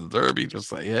points for the Derby. Just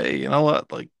say, hey, you know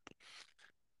what? Like,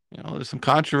 there's some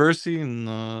controversy, and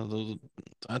those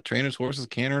trainers' horses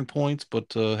can't earn points,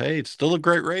 but hey, it's still a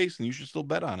great race, and you should still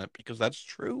bet on it because that's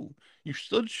true. You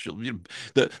still should.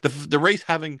 The race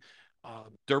having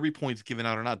Derby points given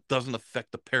out or not doesn't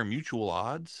affect the pari-mutuel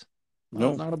odds.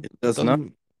 No, Not a, it it does not.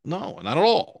 doesn't. No, not at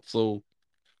all. So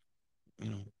you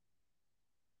know,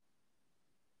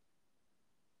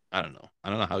 I don't know. I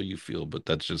don't know how you feel, but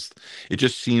it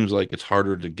just seems like it's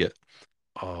harder to get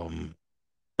um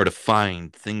or to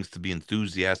find things to be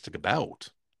enthusiastic about.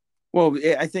 Well,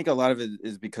 I think a lot of it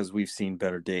is because we've seen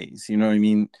better days. You know what I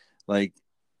mean? Like,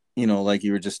 like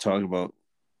you were just talking about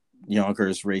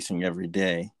Yonkers racing every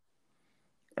day.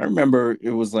 I remember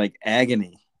it was like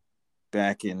agony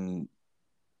back in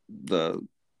the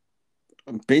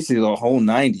basically the whole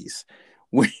 90s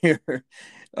where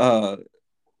uh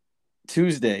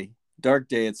Tuesday, dark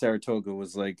day at Saratoga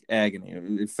was like agony.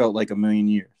 It felt like a million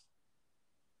years.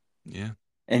 Yeah.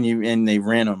 And they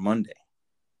ran on Monday.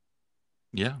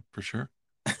 Yeah, for sure.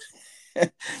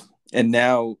 And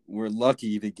now we're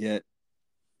lucky to get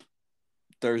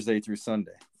Thursday through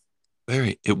Sunday.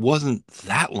 Barry, it wasn't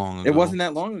that long It ago wasn't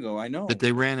that long ago, I that know.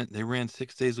 they ran it. They ran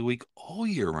 6 days a week all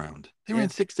year round. They ran Yeah.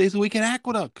 6 days a week at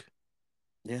Aqueduct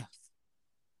Yeah.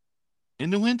 in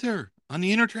the winter on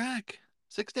the inner track.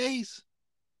 6 days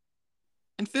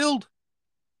and filled.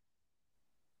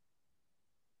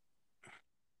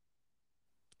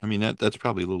 I mean that's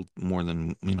probably a little more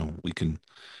than we can.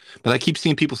 But I keep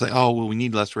seeing people say, "Oh, well, we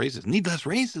need less races. Need less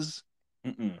races."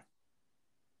 Mm-mm.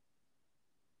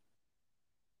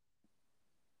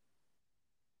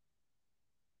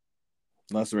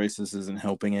 Less races isn't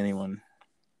helping anyone.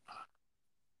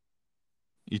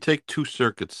 You take two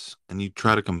circuits and you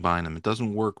try to combine them. It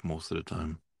doesn't work most of the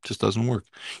time. It just doesn't work.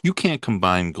 You can't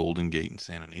combine Golden Gate and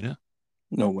Santa Anita.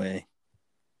 No way.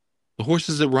 The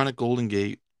horses that run at Golden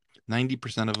Gate,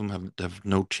 90% of them have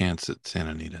no chance at Santa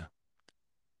Anita.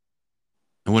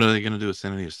 And what are they going to do at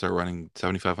Santa Anita? Start running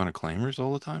 7,500 claimers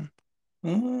all the time?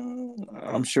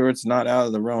 I'm sure it's not out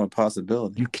of the realm of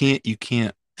possibility. You can't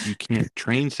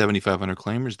train 7,500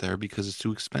 claimers there because it's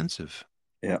too expensive.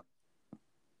 Yeah.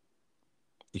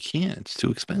 You can't. It's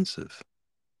too expensive.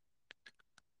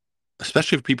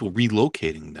 Especially for people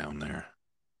relocating down there.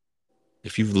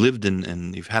 If you've lived in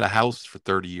and you've had a house for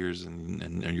 30 years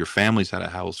and your family's had a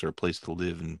house or a place to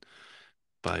live and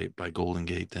by Golden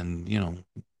Gate, then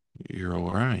you're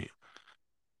all right.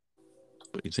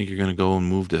 But you think you're gonna go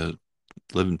and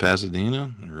live in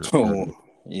Pasadena or Oh,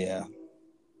 yeah.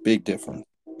 Big difference.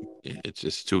 It's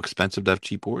just too expensive to have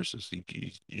cheap horses.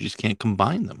 You just can't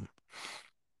combine them.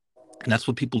 And that's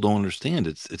what people don't understand.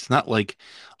 It's not like,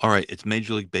 all right, it's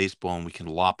Major League Baseball and we can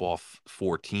lop off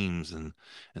four teams and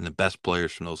the best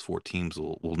players from those four teams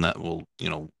will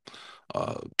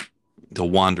uh they'll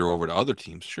wander over to other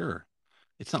teams. Sure.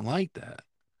 It's not like that.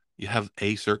 You have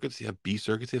A circuits, you have B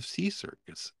circuits, you have C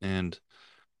circuits, and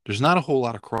there's not a whole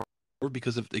lot of crossover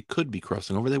because if they could be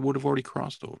crossing over, they would have already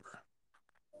crossed over.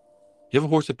 You have a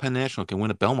horse at Penn National can win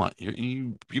at Belmont.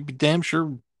 You'd be damn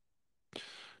sure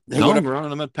They would have. dumb running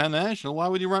them at Penn National. Why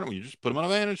would you run them? You just put them on a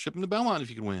van and ship them to Belmont if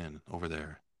you can win over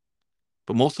there.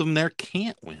 But most of them there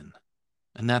can't win,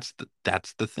 and that's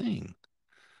the thing.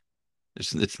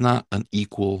 It's not an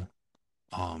equal.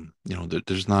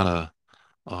 There's not a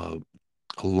a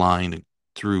line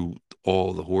through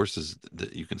all the horses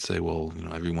that you can say, well,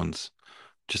 everyone's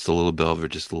just a little above or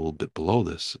just a little bit below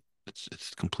this.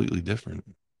 It's completely different.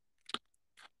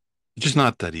 It's just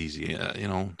not that easy.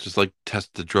 Just like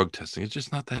test the drug testing. It's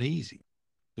just not that easy.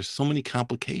 There's so many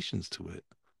complications to it.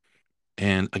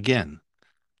 And again,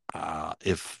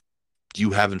 if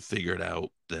you haven't figured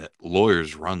out that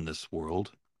lawyers run this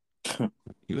world,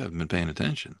 you haven't been paying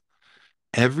attention.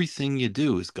 Everything you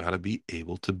do has got to be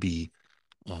able to be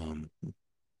um,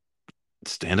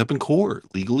 stand up in court,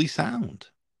 legally sound,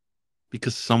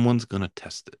 because someone's going to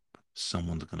test it.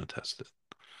 Someone's going to test it.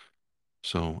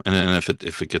 So, and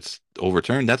if it gets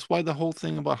overturned, that's why the whole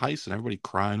thing about Heist and everybody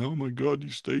crying, "Oh my God,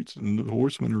 these states and the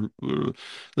horsemen are."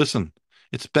 Listen,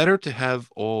 it's better to have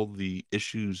all the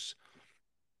issues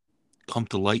come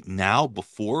to light now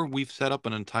before we've set up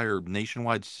an entire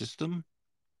nationwide system,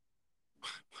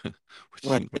 which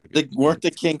Right. seems like They work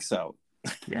the kinks out.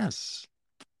 yes,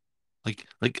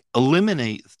 like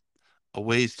eliminate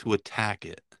ways to attack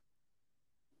it.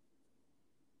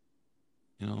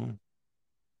 You know,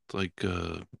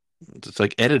 it's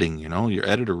like editing. Your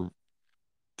editor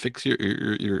fix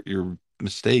your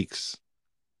mistakes.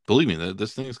 Believe me,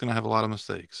 this thing is going to have a lot of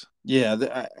mistakes.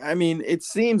 Yeah, I mean, it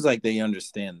seems like they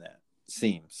understand that.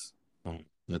 Seems Oh,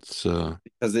 that's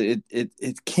because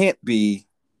it can't be,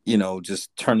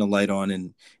 just turn the light on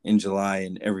in July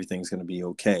and everything's going to be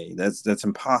okay. That's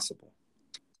impossible.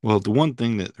 well, the one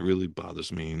thing that really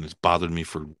bothers me, and it's bothered me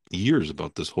for years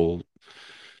about the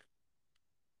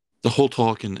whole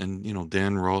talk, and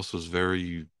Dan Ross was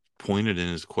very pointed in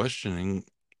his questioning,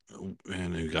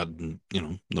 and he got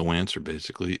no answer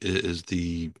basically. Is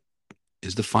the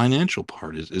financial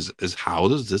part is how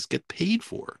does this get paid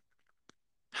for?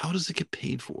 How does it get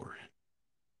paid for?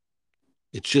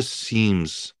 It just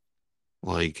seems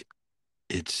like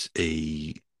it's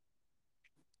a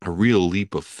real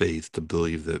leap of faith to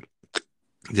believe that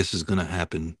this is going to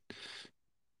happen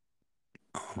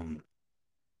um,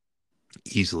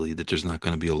 easily. That there's not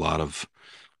going to be a lot of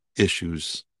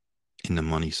issues in the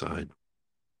money side.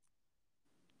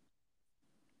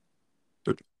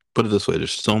 But put it this way: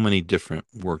 there's so many different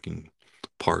working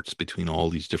parts between all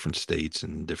these different states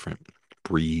and different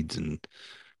breeds and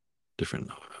different.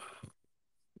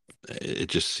 It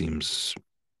just seems,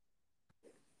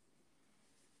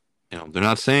 they're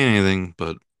not saying anything,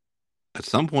 but at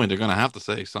some point they're going to have to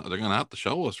say something. They're going to have to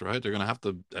show us, right? They're going to have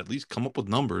to at least come up with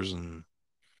numbers, and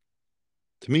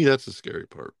to me, that's the scary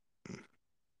part.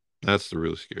 That's the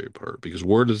really scary part because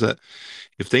where does that?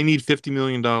 If they need $50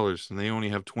 million and they only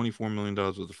have $24 million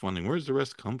worth of funding, where does the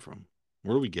rest come from?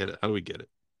 Where do we get it? How do we get it?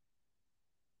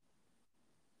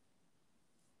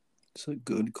 It's a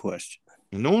good question.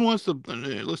 And no one wants to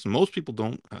listen. Most people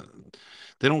don't.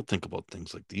 They don't think about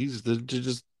things like these. They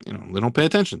just, they don't pay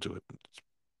attention to it. It's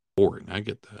boring. I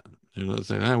get that. They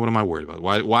say, what am I worried about?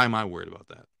 Why am I worried about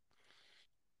that?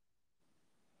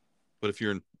 But if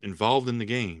you're involved in the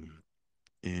game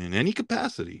in any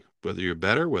capacity, whether you're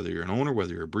better, whether you're an owner,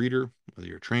 whether you're a breeder, whether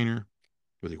you're a trainer,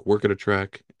 whether you work at a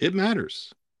track, it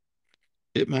matters.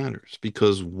 It matters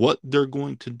because what they're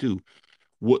going to do,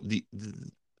 what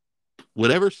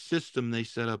whatever system they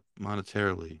set up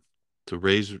monetarily to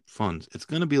raise funds, it's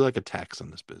going to be like a tax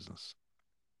on this business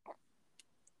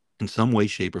in some way,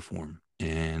 shape, or form.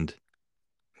 And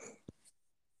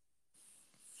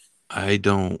I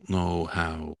don't know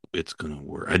how it's going to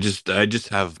work. I just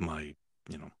have my,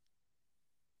 you know,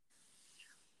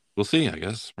 we'll see, I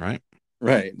guess, right?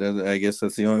 Right. I guess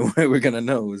that's the only way we're gonna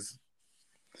know is,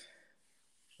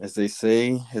 as they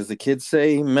say, as the kids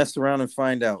say, mess around and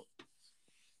find out.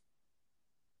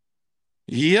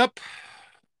 Yep.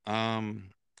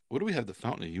 What do we have? The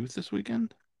Fountain of Youth this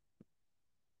weekend?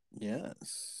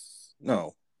 Yes.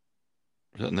 No.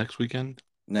 Is that next weekend?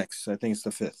 Next, I think it's the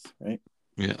 5th, right?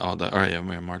 Yeah. Oh, all right. Yeah,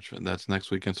 March. That's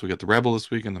next weekend. So we got the Rebel this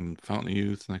weekend, and Fountain of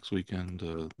Youth next weekend.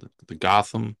 The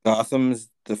Gotham. Gotham is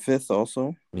the 5th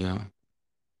also. Yeah.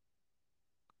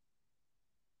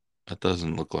 That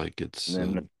doesn't look like And it's.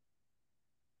 then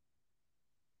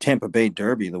Tampa Bay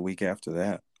Derby the week after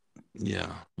that.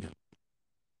 Yeah. Yeah.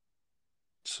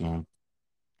 So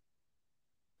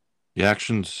the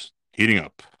action's heating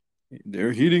up.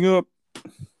 They're heating up.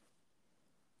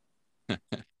 All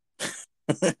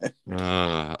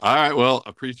right. Well,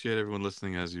 appreciate everyone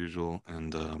listening as usual,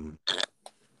 and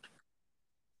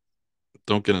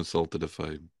don't get insulted if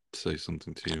I say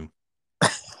something to you.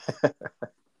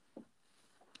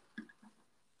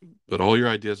 But all your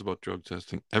ideas about drug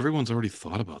testing, everyone's already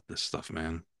thought about this stuff,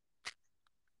 man.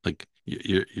 Like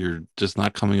you're just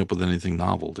not coming up with anything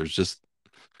novel. There's just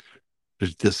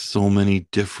so many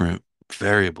different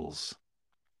variables,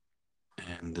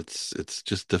 and it's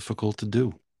just difficult to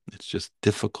do. It's just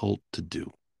difficult to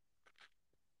do.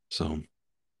 So,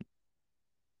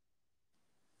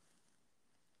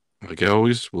 like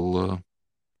always, We'll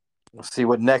see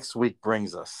what next week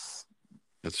brings us.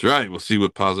 that's right. We'll see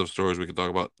what positive stories we can talk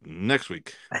about next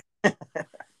week. All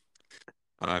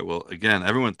right. Well, again,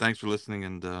 everyone, thanks for listening,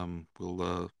 and you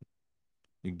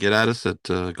can get at us at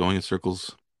Going in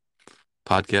Circles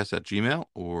podcast at Gmail,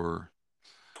 or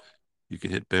you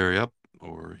can hit Barry up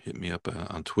or hit me up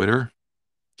on Twitter,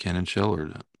 Ken and Shell,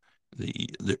 or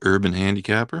the Urban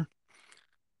Handicapper.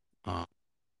 Or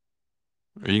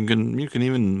you can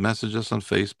even message us on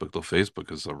Facebook. Though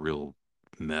Facebook is a real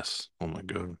mess. Oh my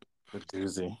god. The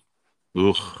doozy.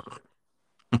 Ugh.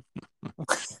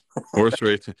 Horse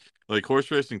racing, like horse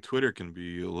racing, Twitter can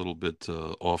be a little bit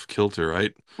off kilter,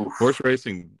 right? Oof. Horse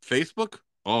racing, Facebook.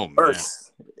 Oh man,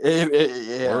 Worse. Yeah,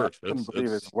 I worse. couldn't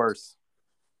believe it's It's. worse.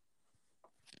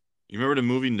 You remember the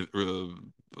movie?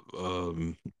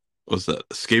 What's that?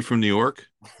 Escape from New York?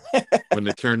 When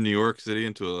they turned New York City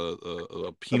into a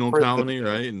The penal prison. colony,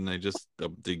 right? And they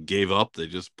gave up. They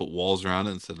just put walls around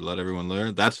it and said let everyone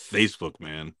learn. That's Facebook,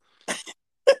 man.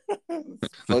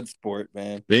 Blood sport,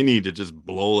 man. They need to just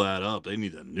blow that up. They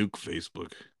need to nuke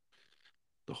Facebook.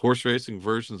 The horse racing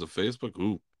versions of Facebook.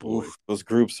 Ooh, boy. Oof, those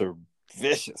groups are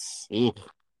vicious. Ooh,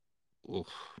 ooh,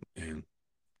 man.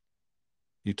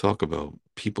 You talk about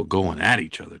people going at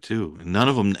each other too, and none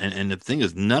of them. And the thing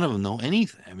is, none of them know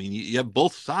anything. I mean, you have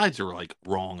both sides are like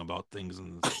wrong about things,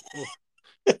 and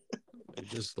they're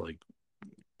just like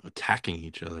attacking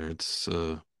each other. It's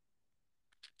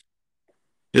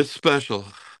special.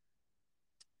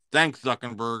 Thanks,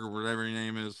 Zuckerberg, or whatever your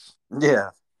name is.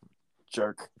 Yeah,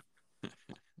 jerk.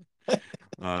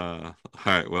 All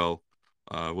right. Well,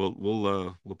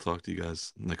 we'll talk to you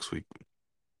guys next week.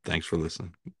 Thanks for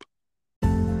listening.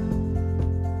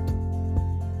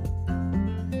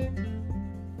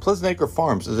 Pleasant Acre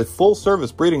Farms is a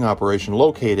full-service breeding operation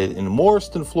located in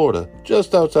Morriston, Florida,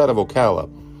 just outside of Ocala.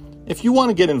 If you want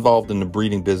to get involved in the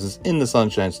breeding business in the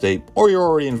Sunshine State, or you're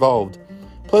already involved,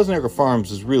 Pleasant Acre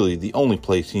Farms is really the only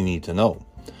place you need to know.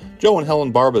 Joe and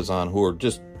Helen Barbazon, who are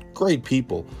just great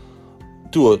people,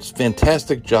 do a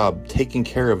fantastic job taking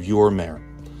care of your mare.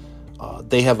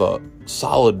 They have a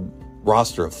solid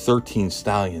roster of 13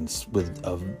 stallions with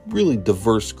a really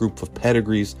diverse group of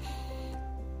pedigrees.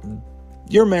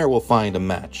 Your mare will find a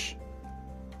match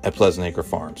at Pleasant Acre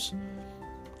Farms.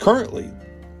 Currently,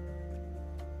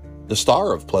 the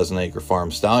star of Pleasant Acre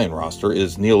Farms stallion roster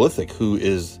is Neolithic, who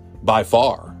is by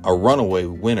far a runaway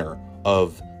winner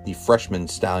of the Freshman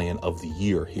Stallion of the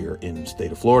Year here in the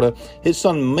state of Florida. His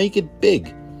son, Make It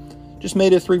Big, just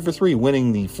made it 3 for 3,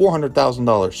 winning the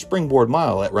 $400,000 Springboard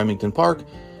Mile at Remington Park,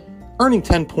 earning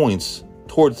 10 points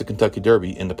towards the Kentucky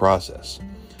Derby in the process.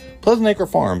 Pleasant Acre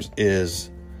Farms is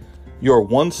your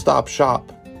one-stop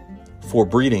shop for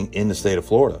breeding in the state of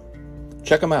Florida.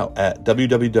 Check them out at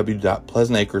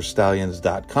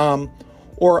www.pleasantacrestallions.com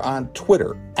or on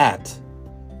Twitter at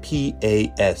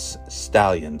PAS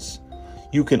Stallions.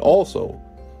 You can also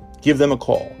give them a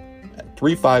call at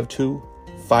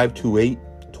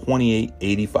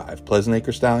 352-528-2885. Pleasant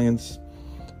Acre Stallions.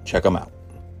 Check them out.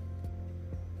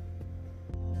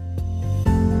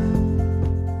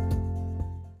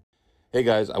 Hey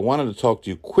guys, I wanted to talk to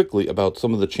you quickly about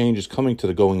some of the changes coming to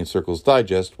the Going in Circles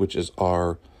Digest, which is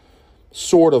our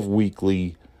sort of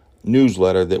weekly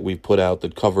newsletter that we've put out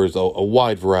that covers a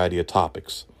wide variety of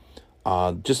topics.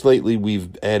 Just lately,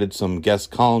 we've added some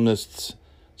guest columnists.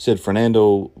 Sid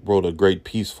Fernando wrote a great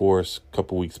piece for us a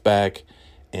couple weeks back,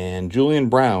 and Julian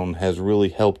Brown has really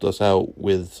helped us out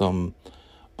with some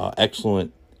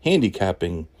excellent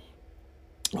handicapping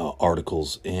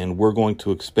articles, and we're going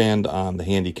to expand on the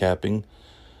handicapping,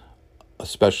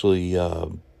 especially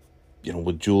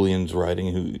with Julian's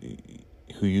writing,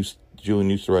 Julian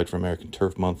used to write for American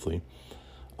Turf Monthly,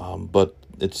 but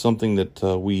it's something that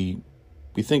we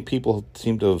think people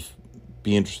seem to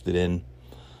be interested in,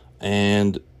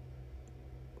 and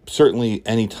certainly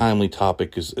any timely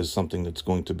topic is something that's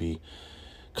going to be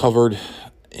covered,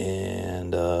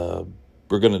 and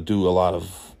we're going to do a lot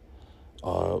of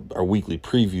our weekly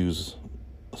previews,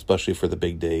 especially for the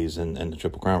big days and the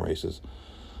Triple Crown races.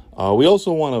 We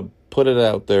also want to put it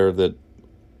out there that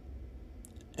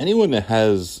anyone that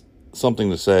has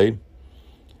something to say,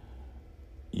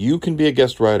 you can be a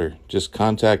guest writer. Just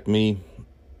contact me.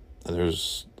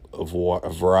 There's a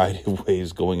variety of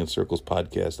ways.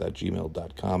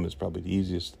 goingincirclespodcast@gmail.com is probably the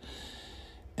easiest.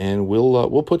 And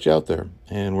we'll put you out there.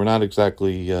 And we're not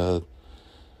exactly at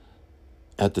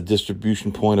the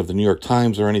distribution point of the New York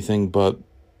Times or anything, but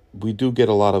we do get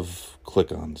a lot of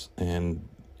click-ons. And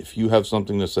if you have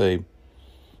something to say,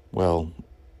 well,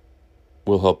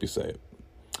 we'll help you say it.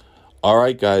 All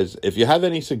right, guys, if you have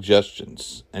any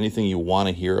suggestions, anything you want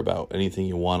to hear about, anything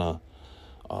you want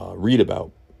to read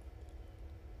about,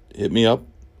 hit me up,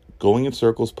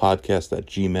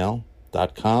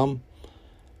 goingincirclespodcast@gmail.com,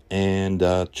 and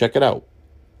check it out.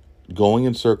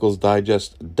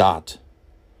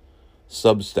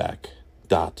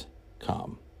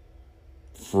 goingincircles.substack.com.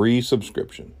 Free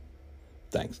subscription.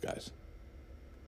 Thanks, guys.